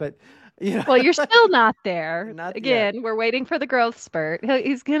man, but Well, you're still not there. Not Again, we're waiting for the growth spurt.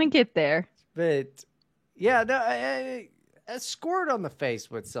 He's gonna get there. But yeah, no, a squirt on the face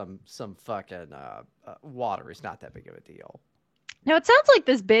with some fucking water is not that big of a deal. Now, it sounds like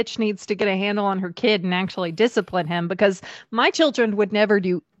this bitch needs to get a handle on her kid and actually discipline him because my children would never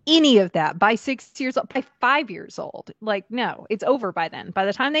do any of that by 6 years old, by 5 years old. Like, no, it's over by then. By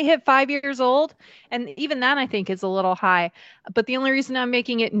the time they hit 5 years old, and even that I think is a little high. But the only reason I'm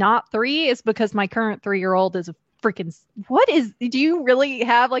making it not 3 is because my current 3-year-old is a freaking, do you really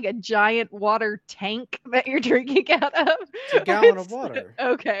have like a giant water tank that you're drinking out of? It's a gallon of water.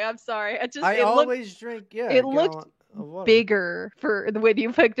 Okay, I'm sorry. I always drink, it looked bigger for when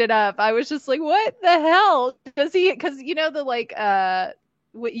you picked it up. I was just like, what the hell? Because you know, the like,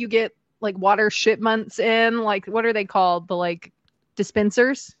 what you get like water shipments in, like, what are they called? The like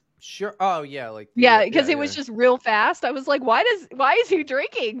dispensers? Sure. Oh yeah, like because it was just real fast. I was like, why is he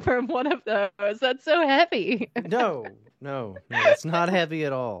drinking from one of those? That's so heavy. No, it's not heavy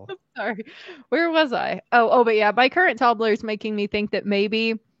at all. Sorry, where was I? But yeah, my current toddler is making me think that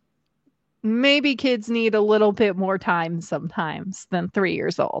maybe kids need a little bit more time sometimes than 3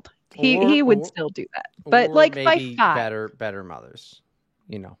 years old. He would still do that, but like maybe by 5, better mothers,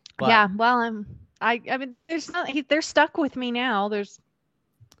 you know. But, yeah, well, I mean, they're stuck with me now.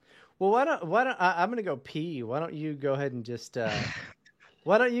 Well, why don't I'm gonna go pee. Why don't you go ahead and just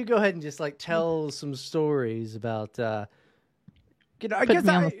like tell some stories about you know,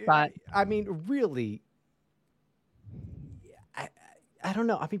 I mean, really, I don't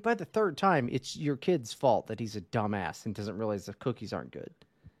know. I mean, by the third time, it's your kid's fault that he's a dumbass and doesn't realize the cookies aren't good.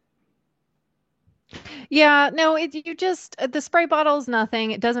 Yeah, no, the spray bottle is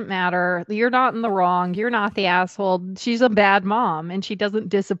nothing. It doesn't matter. You're not in the wrong. You're not the asshole. She's a bad mom and she doesn't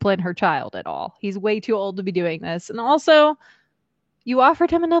discipline her child at all. He's way too old to be doing this. And also, you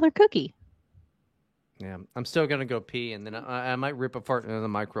offered him another cookie. Yeah, I'm still going to go pee and then I might rip a fart into the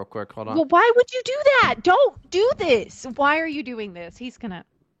mic real quick. Hold on. Well, why would you do that? Don't do this. Why are you doing this? He's going to...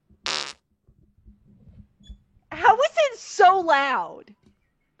 How is it so loud?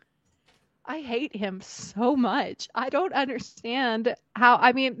 I hate him so much. I don't understand how,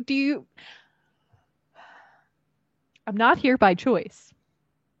 I mean, I'm not here by choice.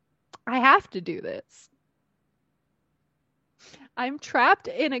 I have to do this. I'm trapped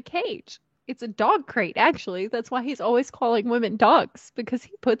in a cage. It's a dog crate, actually. That's why he's always calling women dogs, because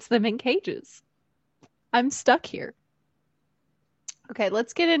he puts them in cages. I'm stuck here. Okay,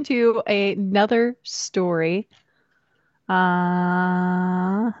 let's get into another story.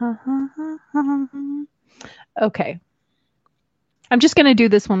 Okay. I'm just going to do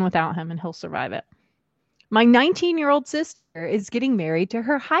this one without him and he'll survive it. My 19-year-old sister is getting married to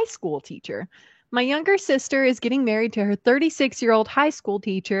her high school teacher. My younger sister is getting married to her 36-year-old high school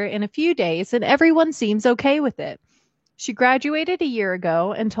teacher in a few days, and everyone seems okay with it. She graduated a year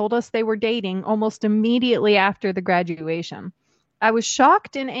ago and told us they were dating almost immediately after the graduation. I was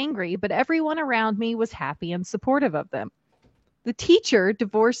shocked and angry, but everyone around me was happy and supportive of them. The teacher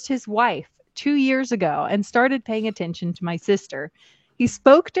divorced his wife 2 years ago and started paying attention to my sister. He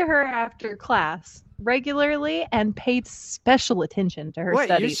spoke to her after class regularly and paid special attention to her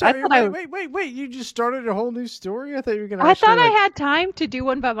studies. Wait! You just started a whole new story? I thought you were gonna. I thought I had time to do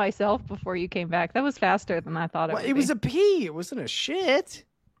one by myself before you came back. That was faster than I thought it would be. It was a pee. It wasn't a shit.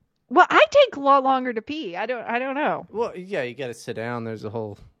 Well, I take a lot longer to pee. I don't know. Well, yeah, you got to sit down. There's a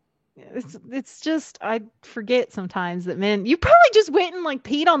whole. It's just I forget sometimes that men. You probably just went and like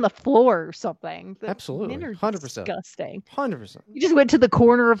peed on the floor or something. Absolutely, men are 100%. Disgusting. 100%. You just went to the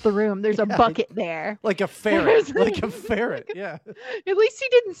corner of the room. There's a bucket there, like a ferret. Like a ferret. Yeah. At least he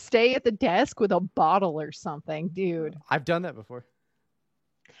didn't stay at the desk with a bottle or something, dude. I've done that before.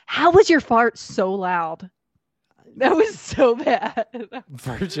 How was your fart so loud? That was so bad.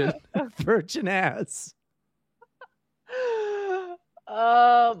 Virgin ass.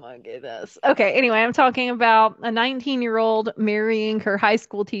 Oh my goodness. Okay, anyway, I'm talking about a 19-year-old marrying her high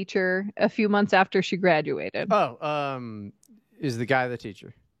school teacher a few months after she graduated. Is the guy the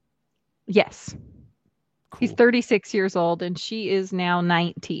teacher? Yes. Cool. He's 36 years old and she is now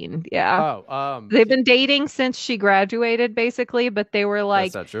 19. Yeah. They've been dating since she graduated basically, but they were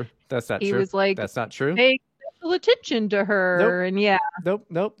like... That's not true. That's not true. He was like... That's not true. Pay special attention to her. Nope. And yeah.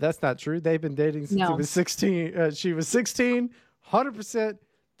 Nope. That's not true. They've been dating since he was 16. She was 16. 100%.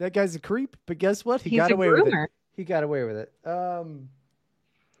 That guy's a creep, but guess what? He got away with it. He got away with it.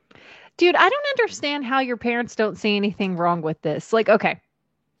 Dude, I don't understand how your parents don't see anything wrong with this. Like, okay.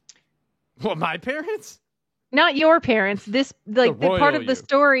 Well, my parents? Not your parents. This, like, the part of the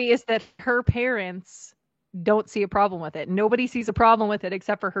story is that her parents don't see a problem with it. Nobody sees a problem with it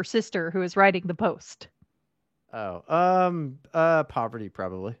except for her sister who is writing the post. Poverty,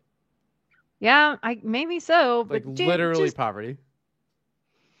 probably. Yeah, maybe so. Like, but dude, literally poverty.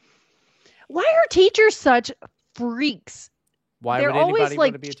 Why are teachers such freaks? Why They're would anybody always want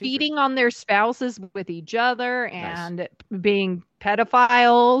like to be a cheating on their spouses with each other and being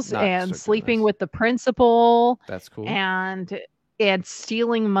pedophiles and sleeping with the principal. That's cool. And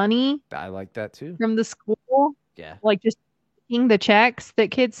stealing money. I like that too. From the school. Yeah. Like just making the checks that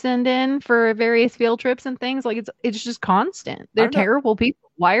kids send in for various field trips and things. Like it's just constant. I They're don't know. terrible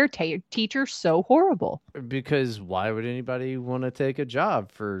people. Why are teachers so horrible? Because why would anybody want to take a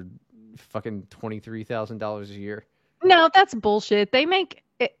job for fucking $23,000 a year? No, that's bullshit. They make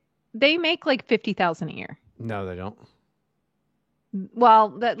like 50,000 a year. No, they don't.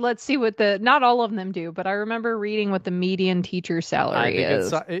 Well, let's see what not all of them do, but I remember reading what the median teacher salary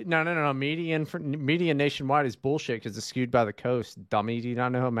is. No. Median nationwide is bullshit because it's skewed by the coast. Dummy, do you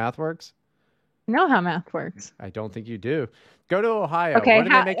not know how math works? I know how math works. I don't think you do. Go to Ohio. Okay, what do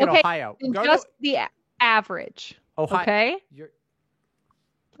they make in Ohio? Go just to the average. Ohio. Okay.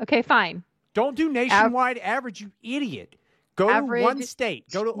 Okay, fine. Don't do nationwide average, you idiot. Go to one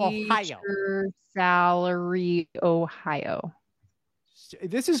state. Go to Ohio. Teacher salary, Ohio.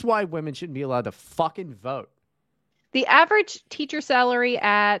 This is why women shouldn't be allowed to fucking vote. The average teacher salary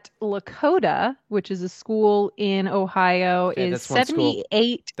at Lakota, which is a school in Ohio, is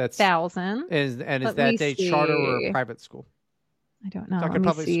 $78,000. And is that a charter or a private school? I don't know. Talking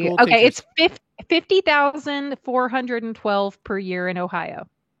Let me see. school Okay, teachers. it's 50,412 per year in Ohio.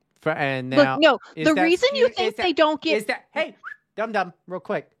 And now, look, no, the reason you think they don't get is that hey, dumb, real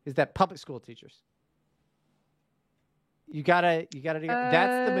quick, is that public school teachers? You gotta.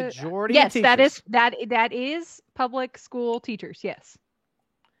 That's the majority. Yes, of teachers. that is public school teachers. Yes,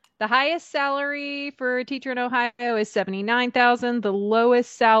 the highest salary for a teacher in Ohio is $79,000. The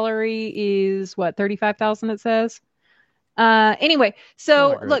lowest salary is what, $35,000? It says. Anyway,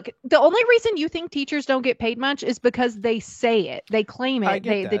 so look, the only reason you think teachers don't get paid much is because they say it. They claim it.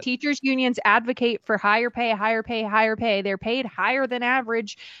 The teachers unions advocate for higher pay. They're paid higher than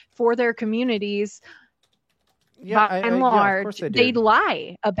average for their communities. Yeah, by and large, they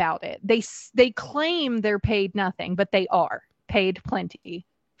lie about it. They claim they're paid nothing, but they are paid plenty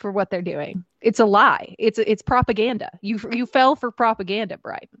for what they're doing. It's a lie. It's propaganda. You fell for propaganda,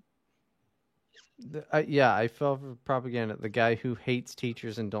 Brian. I fell for propaganda. The guy who hates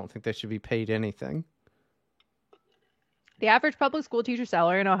teachers and don't think they should be paid anything. The average public school teacher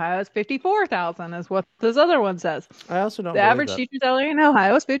salary in Ohio is $54,000, is what this other one says. I also don't. The average teacher salary in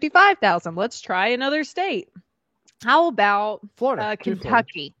Ohio is $55,000. Let's try another state. How about Florida?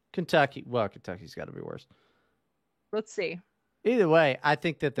 Kentucky. Kentucky. Well, Kentucky's got to be worse. Let's see. Either way, I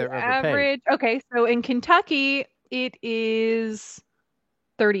think that they're overpaid. Average. Okay, so in Kentucky, it is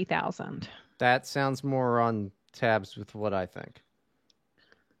 $30,000. That sounds more on tabs with what I think.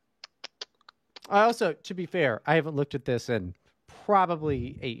 I also, to be fair, I haven't looked at this in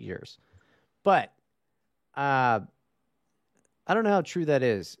probably 8 years, but I don't know how true that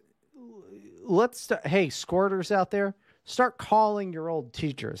is. Hey, squirters out there, start calling your old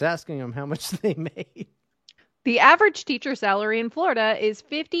teachers, asking them how much they made. The average teacher salary in Florida is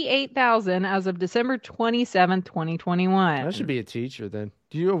 $58,000 as of December 27th, 2021. I should be a teacher then.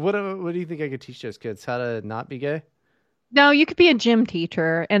 What do you think I could teach those kids? How to not be gay? No, you could be a gym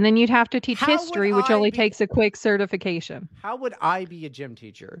teacher, and then you'd have to teach history, which only takes a quick certification. How would I be a gym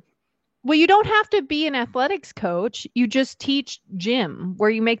teacher? Well, you don't have to be an athletics coach. You just teach gym, where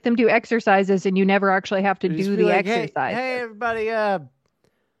you make them do exercises, and you never actually have to do the exercise. Hey, everybody!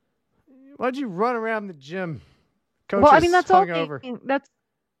 Why'd you run around the gym? Coach well, I mean, that's all.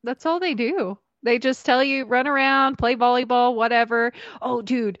 That's all they do. They just tell you, run around, play volleyball, whatever. Oh,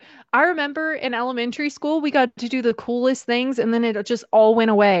 dude, I remember in elementary school, we got to do the coolest things, and then it just all went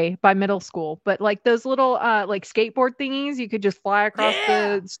away by middle school. But like those little like skateboard thingies, you could just fly across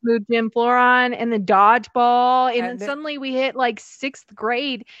the smooth gym floor on, and the dodgeball. And then suddenly we hit like 6th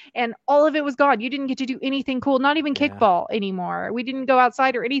grade, and all of it was gone. You didn't get to do anything cool, not even kickball anymore. We didn't go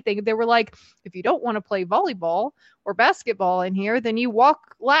outside or anything. They were like, if you don't want to play volleyball or basketball in here, then you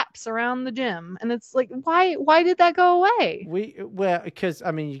walk laps around the gym. And it's like, why did that go away? Because I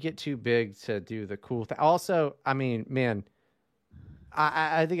mean, you get too big to do the cool thing. Also, I mean, man,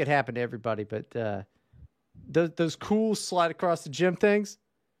 I think it happened to everybody, but those cool slide across the gym things.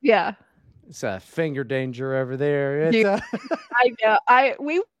 Yeah. It's a finger danger over there. I know.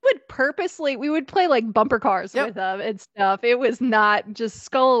 We would play like bumper cars with them and stuff. It was not just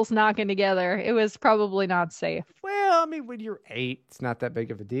skulls knocking together. It was probably not safe. Well, I mean, when you're 8, it's not that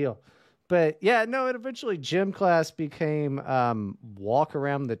big of a deal. But yeah, no, it eventually gym class became walk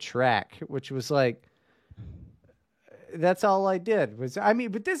around the track, which was like, that's all I did. But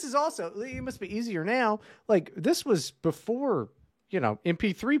this is also, it must be easier now. Like, this was before,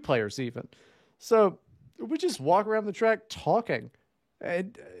 MP3 players even. So we just walk around the track talking.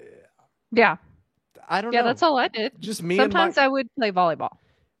 And, yeah. I don't know. Yeah, that's all I did. Just me. Sometimes I would play volleyball.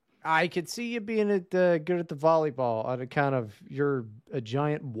 I could see you being good at the volleyball on account of you're a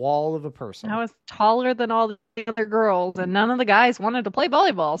giant wall of a person. I was taller than all the other girls, and none of the guys wanted to play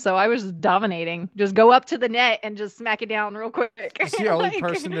volleyball, so I was just dominating. Just go up to the net and just smack it down real quick. It's the only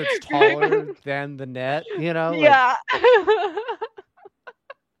person that's taller than the net, you know? Yeah.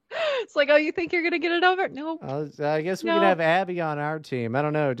 It's like, oh, you think you're gonna get it over? Nope. I guess we No. could have Abby on our team. I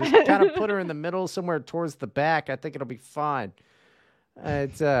don't know. Just kind of put her in the middle, somewhere towards the back. I think it'll be fine.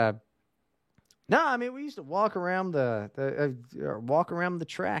 It's no, I mean we used to walk around walk around the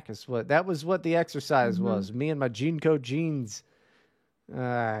track. That was what the exercise was. Me and my Jeanco jeans.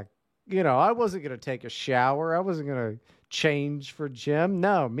 I wasn't gonna take a shower. I wasn't gonna change for gym.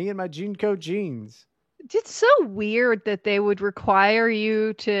 No, me and my Jeanco jeans. It's so weird that they would require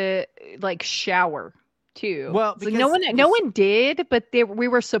you to like shower too. Well, It's like, no one did, but we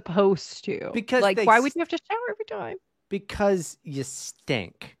were supposed to. Because like, why would you have to shower every time? Because you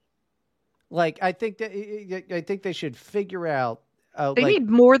stink. Like I think they should figure out. They need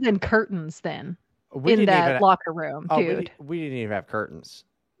more than curtains then in that locker room, dude. We didn't even have curtains.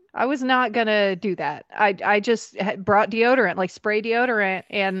 I was not gonna do that. I just brought deodorant, like spray deodorant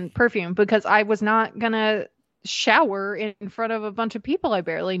and perfume, because I was not gonna shower in front of a bunch of people I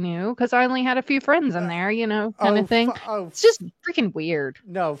barely knew, because I only had a few friends in there, kind of thing. It's just freaking weird.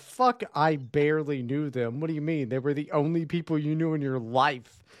 No, fuck, I barely knew them. What do you mean? They were the only people you knew in your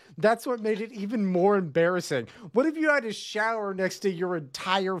life. That's what made it even more embarrassing. What if you had to shower next to your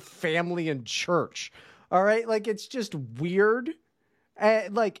entire family in church? All right, like it's just weird.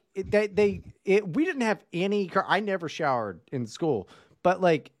 We didn't have any. I never showered in school, but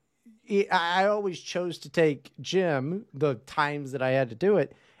I always chose to take gym the times that I had to do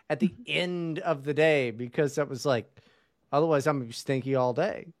it at the end of the day, because that was like, otherwise I'm gonna be stinky all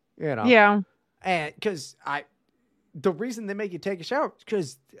day, Yeah. And the reason they make you take a shower is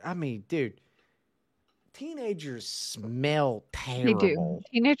because, I mean, dude, teenagers smell terrible. They do.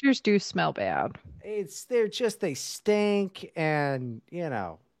 Teenagers do smell bad. They stink, and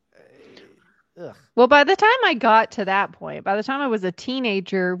ugh. Well, by the time I got to that point, by the time I was a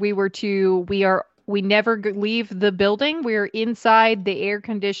teenager, we never leave the building. We're inside the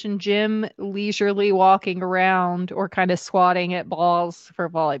air-conditioned gym, leisurely walking around or kind of swatting at balls for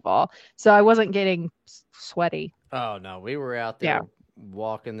volleyball. So I wasn't getting sweaty. Oh no, we were out there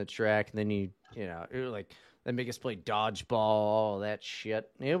walking the track, and then it was like they make us play dodgeball, all that shit.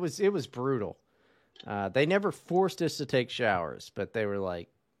 It was brutal. They never forced us to take showers, but they were like,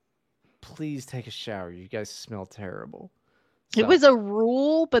 please take a shower. You guys smell terrible. So, it was a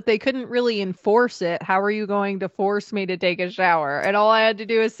rule, but they couldn't really enforce it. How are you going to force me to take a shower? And all I had to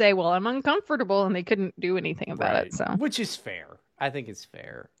do is say, well, I'm uncomfortable, and they couldn't do anything about it. So, which is fair. I think it's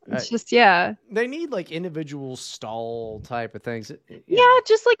fair. It's just, yeah. They need like individual stall type of things. Yeah,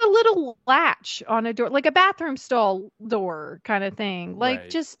 just like a little latch on a door, like a bathroom stall door kind of thing.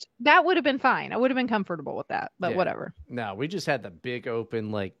 Like, just that would have been fine. I would have been comfortable with that, but whatever. No, we just had the big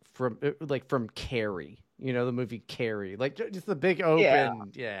open, from Carrie. The movie Carrie, like just the big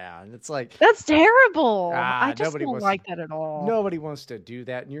open. Yeah. And it's like, that's terrible. I just don't like that at all. Nobody wants to do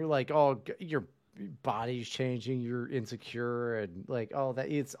that. And you're like, oh, your body's changing, you're insecure, and like, oh, that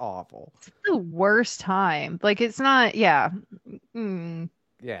it's awful. It's the worst time. Like, it's not, yeah.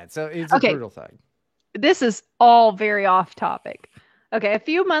 Yeah, so it's a brutal thing. This is all very off topic. Okay, a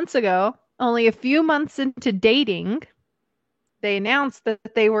few months ago, only a few months into dating, they announced that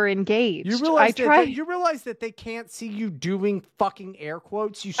they were engaged. You realize that they can't see you doing fucking air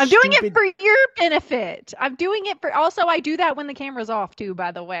quotes? I'm doing it for your benefit. I'm doing it for... Also, I do that when the camera's off, too,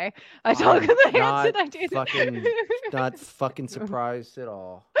 by the way. I talk with my hands and I do that. Not fucking surprised at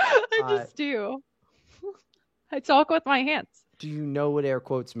all. I just do. I talk with my hands. Do you know what air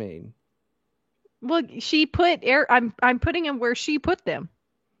quotes mean? Well, she put air... I'm putting them where she put them.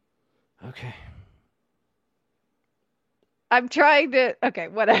 Okay. I'm trying to. Okay,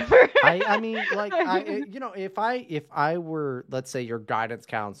 whatever. I mean, like, if I were, let's say, your guidance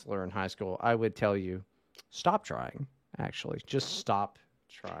counselor in high school, I would tell you, stop trying. Actually, just stop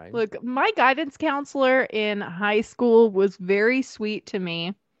trying. Look, my guidance counselor in high school was very sweet to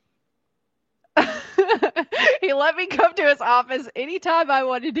me. He let me come to his office anytime I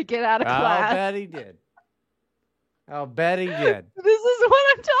wanted to get out of class. I bet he did. I'll bet he did. This is what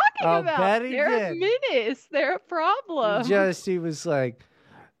I'm talking about. Bet he They're a menace. They're a problem. He was like,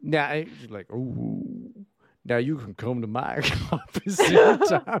 now you can come to my office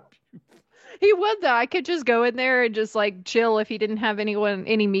anytime. He would though. I could just go in there and just like chill if he didn't have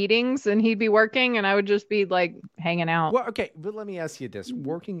any meetings and he'd be working and I would just be like hanging out. Well, okay, but let me ask you this.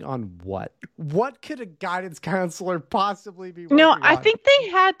 Working on what? What could a guidance counselor possibly be No, working I on? think they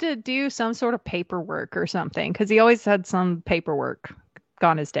had to do some sort of paperwork or something because he always had some paperwork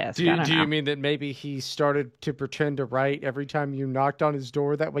on his desk. I don't Do you know. mean that maybe he started to pretend to write every time you knocked on his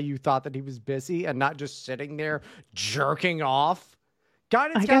door? That way you thought that he was busy and not just sitting there jerking off?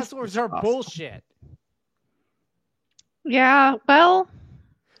 Guidance I guess counselors it's are possible. bullshit. Yeah, well,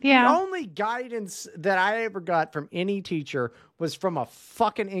 The yeah. only guidance that I ever got from any teacher was from a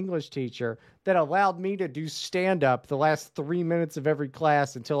fucking English teacher that allowed me to do stand up the last 3 minutes of every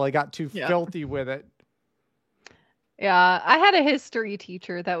class until I got too Yeah. filthy with it. Yeah, I had a history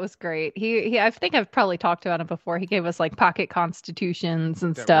teacher that was great. I think I've probably talked about him before. He gave us like pocket constitutions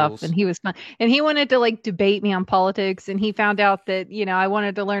and That stuff, and rules. he was fun. And he wanted to like debate me on politics, and he found out that, I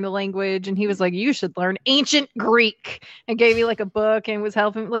wanted to learn a language, and he was like, "You should learn ancient Greek," and gave me like a book and was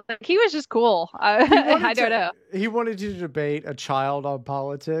helping. Like, he was just cool. He I wanted don't to know. he wanted to debate a child on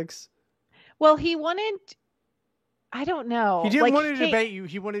politics. Well, I don't He know. didn't Like want to he came, debate you,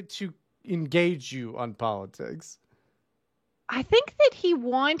 he wanted to engage you on politics. I think that he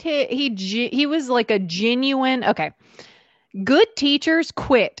was like a genuine, okay. Good teachers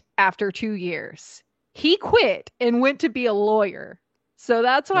quit after 2 years. He quit and went to be a lawyer. So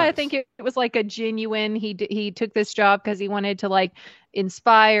that's why I think Nice. it was like a genuine. He took this job because he wanted to like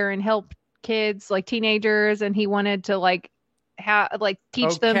inspire and help kids, like teenagers, and he wanted to like Oh,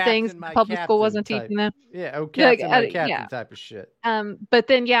 teach them things captain, the my public school captain wasn't type. teaching them. Yeah, oh, Like, captain, my yeah. captain type of shit. But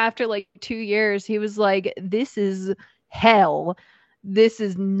then yeah, after like 2 years, he was like, "This is hell. This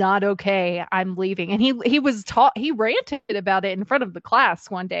is not okay. I'm leaving." And he ranted about it in front of the class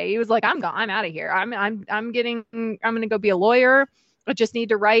one day. He was like, "I'm gone. I'm out of here. I'm gonna go be a lawyer. I just need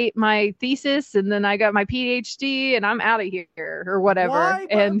to write my thesis and then I got my PhD and I'm out of here or whatever." Why?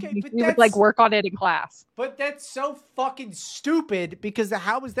 But And okay, he would like work on it in class. but that's so fucking stupid because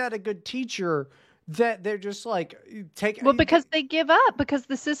how is that a good teacher that they're just like take Well, because they give up because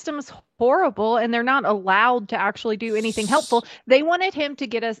the system is horrible and they're not allowed to actually do anything helpful. They wanted him to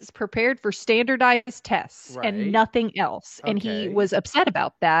get us prepared for standardized tests and right? nothing else. And he Okay. was upset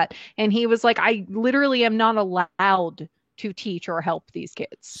about that. And he was like, I literally am not allowed to teach or help these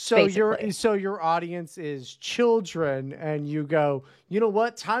kids, basically. So your audience is children and you go, "You know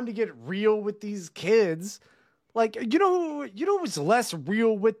what? Time to get real with these kids." Like, who's less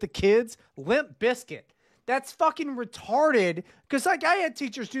real with the kids? Limp Biscuit. That's fucking retarded. Because like I had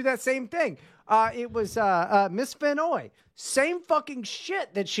teachers do that same thing. It was Miss Vanoy. Same fucking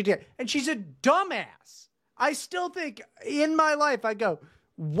shit that she did, and she's a dumbass. I still think in my life I go,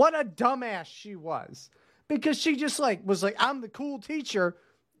 what a dumbass she was, because she just like was like, I'm the cool teacher.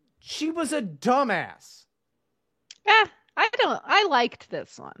 She was a dumbass. Eh, I liked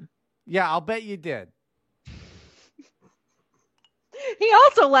this one. Yeah, I'll bet you did. He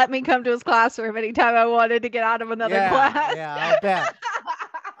also let me come to his classroom anytime I wanted to get out of another class. Yeah, I'll bet.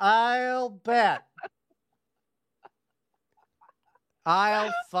 I'll bet.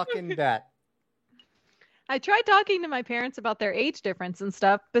 I'll fucking bet. I tried talking to my parents about their age difference and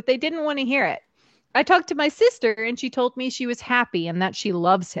stuff, but they didn't want to hear it. I talked to my sister, and she told me she was happy and that she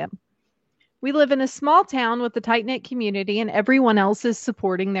loves him. We live in a small town with a tight knit community, and everyone else is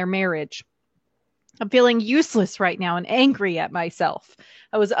supporting their marriage. I'm feeling useless right now and angry at myself.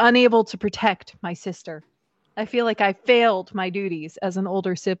 I was unable to protect my sister. I feel like I failed my duties as an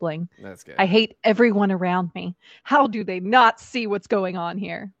older sibling. That's good. I hate everyone around me. How do they not see what's going on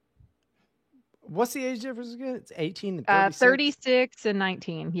here? What's the age difference again? It's 18 and 36? 36 and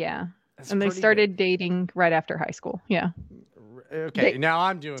 19, yeah. That's And they pretty started dating right after high school. Yeah. good. Okay, They now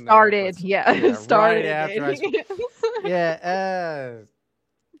I'm doing that. started, yeah. Yeah, Started right after high school. dating. Yeah,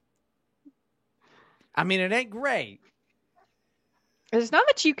 I mean, it ain't great. There's not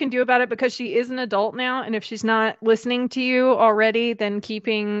much you can do about it because she is an adult now, and if she's not listening to you already, then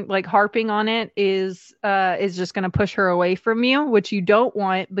keeping like harping on it is just going to push her away from you, which you don't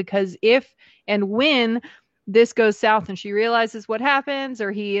want, because if and when this goes south and she realizes what happens,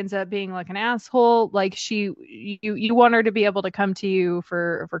 or he ends up being like an asshole, like you want her to be able to come to you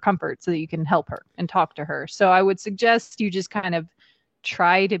for comfort so that you can help her and talk to her. So I would suggest you just kind of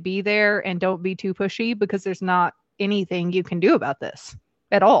try to be there and don't be too pushy, because there's not anything you can do about this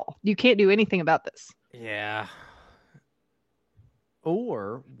at all. You can't do anything about this. Yeah.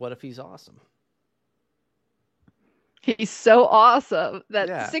 Or what if he's awesome? He's so awesome that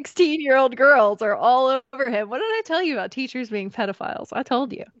Yeah. 16-year-old girls are all over him. What did I tell you about teachers being pedophiles? I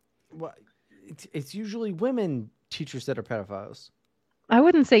told you. Well, it's usually women teachers that are pedophiles. I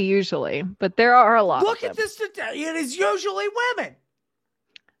wouldn't say usually, but there are a lot Look of at this. It is usually women.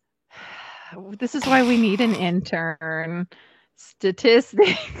 them. This is why we need an intern.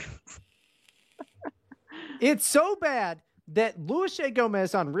 Statistics. It's so bad that Luis J.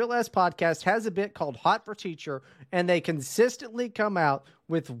 Gomez on Real Ass Podcast has a bit called Hot for Teacher, and they consistently come out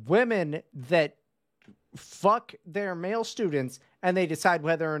with women that fuck their male students, and they decide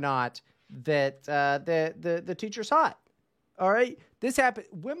whether or not that the teacher's hot. All right? This happens.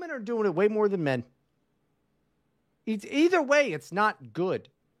 Women are doing it way more than men. Either way, it's not good.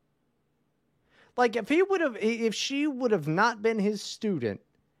 Like, if she would have not been his student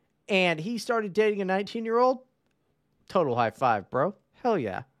and he started dating a 19-year-old, total high five, bro. Hell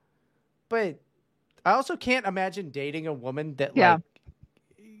yeah. But I also can't imagine dating a woman that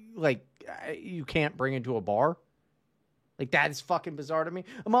like you can't bring into a bar. Like, that is fucking bizarre to me.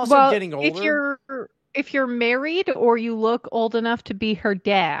 I'm also getting older. If you're married or you look old enough to be her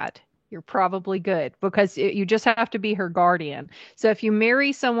dad, you're probably good because you just have to be her guardian. So if you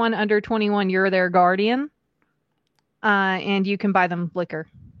marry someone under 21, you're their guardian, and you can buy them liquor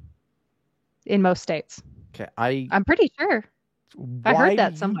in most states. Okay, I'm pretty sure. I heard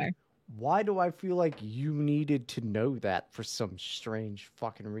that somewhere. Why do I feel like you needed to know that for some strange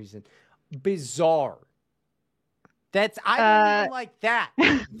fucking reason? Bizarre. I don't even like that.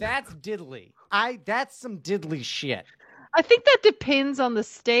 That's diddly. That's some diddly shit. I think that depends on the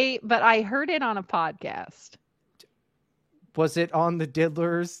state, but I heard it on a podcast. Was it on the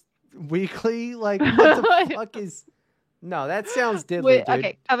Diddlers Weekly? Like, what the fuck is... No, that sounds diddly, dude.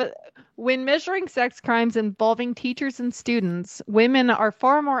 Okay. When measuring sex crimes involving teachers and students, women are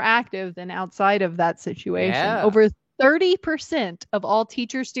far more active than outside of that situation. Yeah. Over 30% of all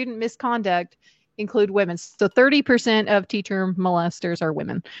teacher-student misconduct include women. So 30% of teacher molesters are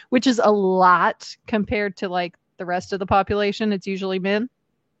women, which is a lot compared to like the rest of the population. It's usually men.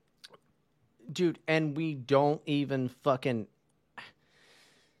 Dude, and we don't even fucking...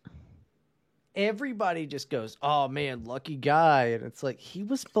 Everybody just goes, oh man, lucky guy. And it's like, he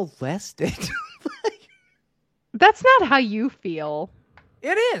was molested. That's not how you feel.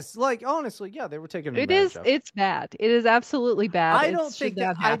 It is. Like, honestly, yeah, they were taking advantage of. It's bad. It is absolutely bad. I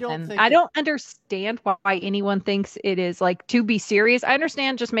don't understand why anyone thinks it is like to be serious. I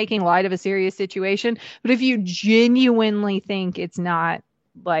understand just making light of a serious situation, but if you genuinely think it's not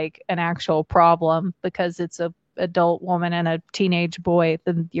like an actual problem because it's a adult woman and a teenage boy,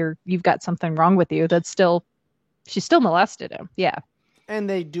 then you've got something wrong with you. She still molested him. Yeah. And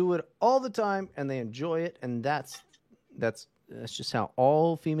they do it all the time and they enjoy it, and that's just how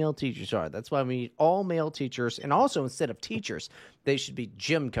all female teachers are. That's why we need all male teachers, and also instead of teachers, they should be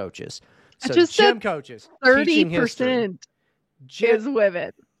gym coaches. So just gym coaches, 30% is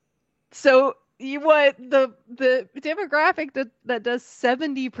women. So you want the demographic that does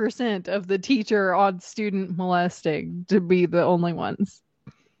 70% of the teacher on student molesting to be the only ones.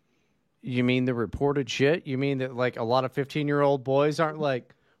 You mean the reported shit? You mean that like a lot of 15-year-old boys aren't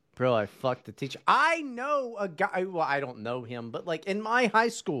like, bro, I fucked the teacher. I know a guy. Well, I don't know him, but like in my high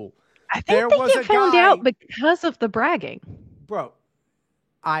school, I think they get found out because of the bragging. Bro,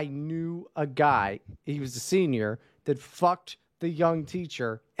 I knew a guy. He was a senior that fucked the young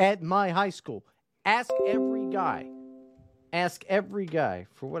teacher at my high school. Ask every guy.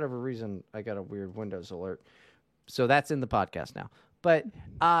 For whatever reason, I got a weird Windows alert. So that's in the podcast now. But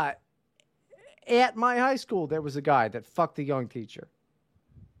at my high school, there was a guy that fucked the young teacher.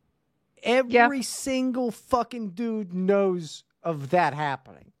 Every single fucking dude knows of that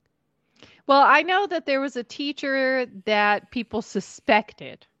happening. Well, I know that there was a teacher that people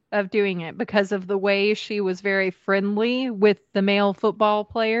suspected of doing it because of the way she was very friendly with the male football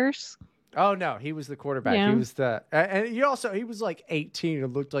players. Oh no, he was the quarterback. Yeah. He was and he was like 18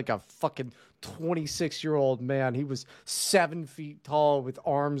 and looked like a fucking 26-year-old man. He was 7 feet tall with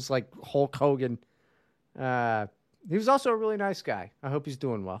arms like Hulk Hogan. He was also a really nice guy. I hope he's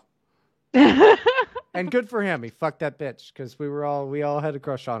doing well. And good for him. He fucked that bitch because we all had a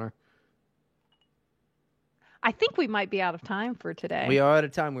crush on her. I think we might be out of time for today. We are out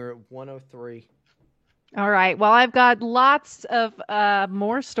of time. We're at 1:03. All right. Well, I've got lots of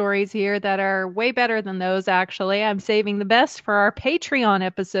more stories here that are way better than those, actually. I'm saving the best for our Patreon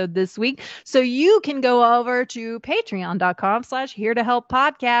episode this week. So you can go over to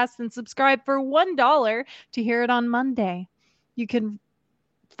patreon.com/HereToHelpPodcast and subscribe for $1 to hear it on Monday. You can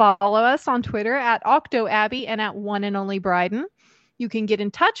follow us on Twitter at OctoAbby and at One and Only Bryden. You can get in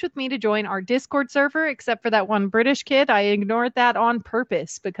touch with me to join our Discord server, except for that one British kid. I ignored that on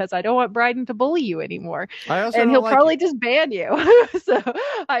purpose because I don't want Bryden to bully you anymore. And he'll probably just ban you. So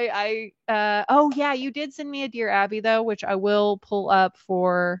oh yeah, you did send me a Dear Abby though, which I will pull up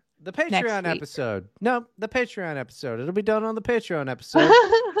for the Patreon episode. No, the Patreon episode. It'll be done on the Patreon episode.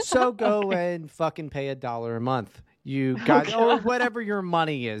 So go and fucking pay $1 a month. You got, or whatever your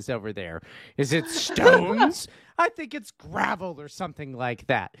money is over there. Is it stones? I think it's gravel or something like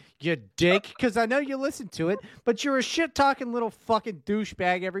that. You dick, because I know you listen to it, but you're a shit-talking little fucking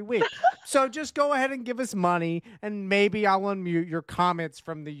douchebag every week. So just go ahead and give us money, and maybe I'll unmute your comments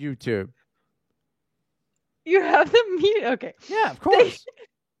from the YouTube. You have them mute? Okay. Yeah, of course.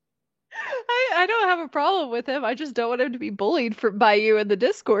 I don't have a problem with him. I just don't want him to be bullied by you in the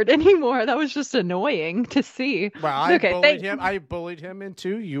Discord anymore. That was just annoying to see. Well, I bullied him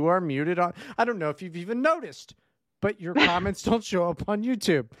into you are muted on. I don't know if you've even noticed, but your comments don't show up on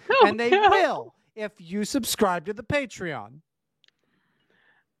YouTube. Oh, and they will if you subscribe to the Patreon.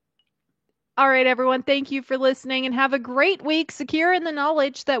 All right, everyone. Thank you for listening and have a great week. Secure in the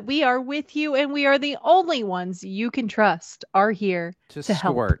knowledge that we are with you and we are the only ones you can trust are here to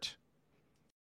help.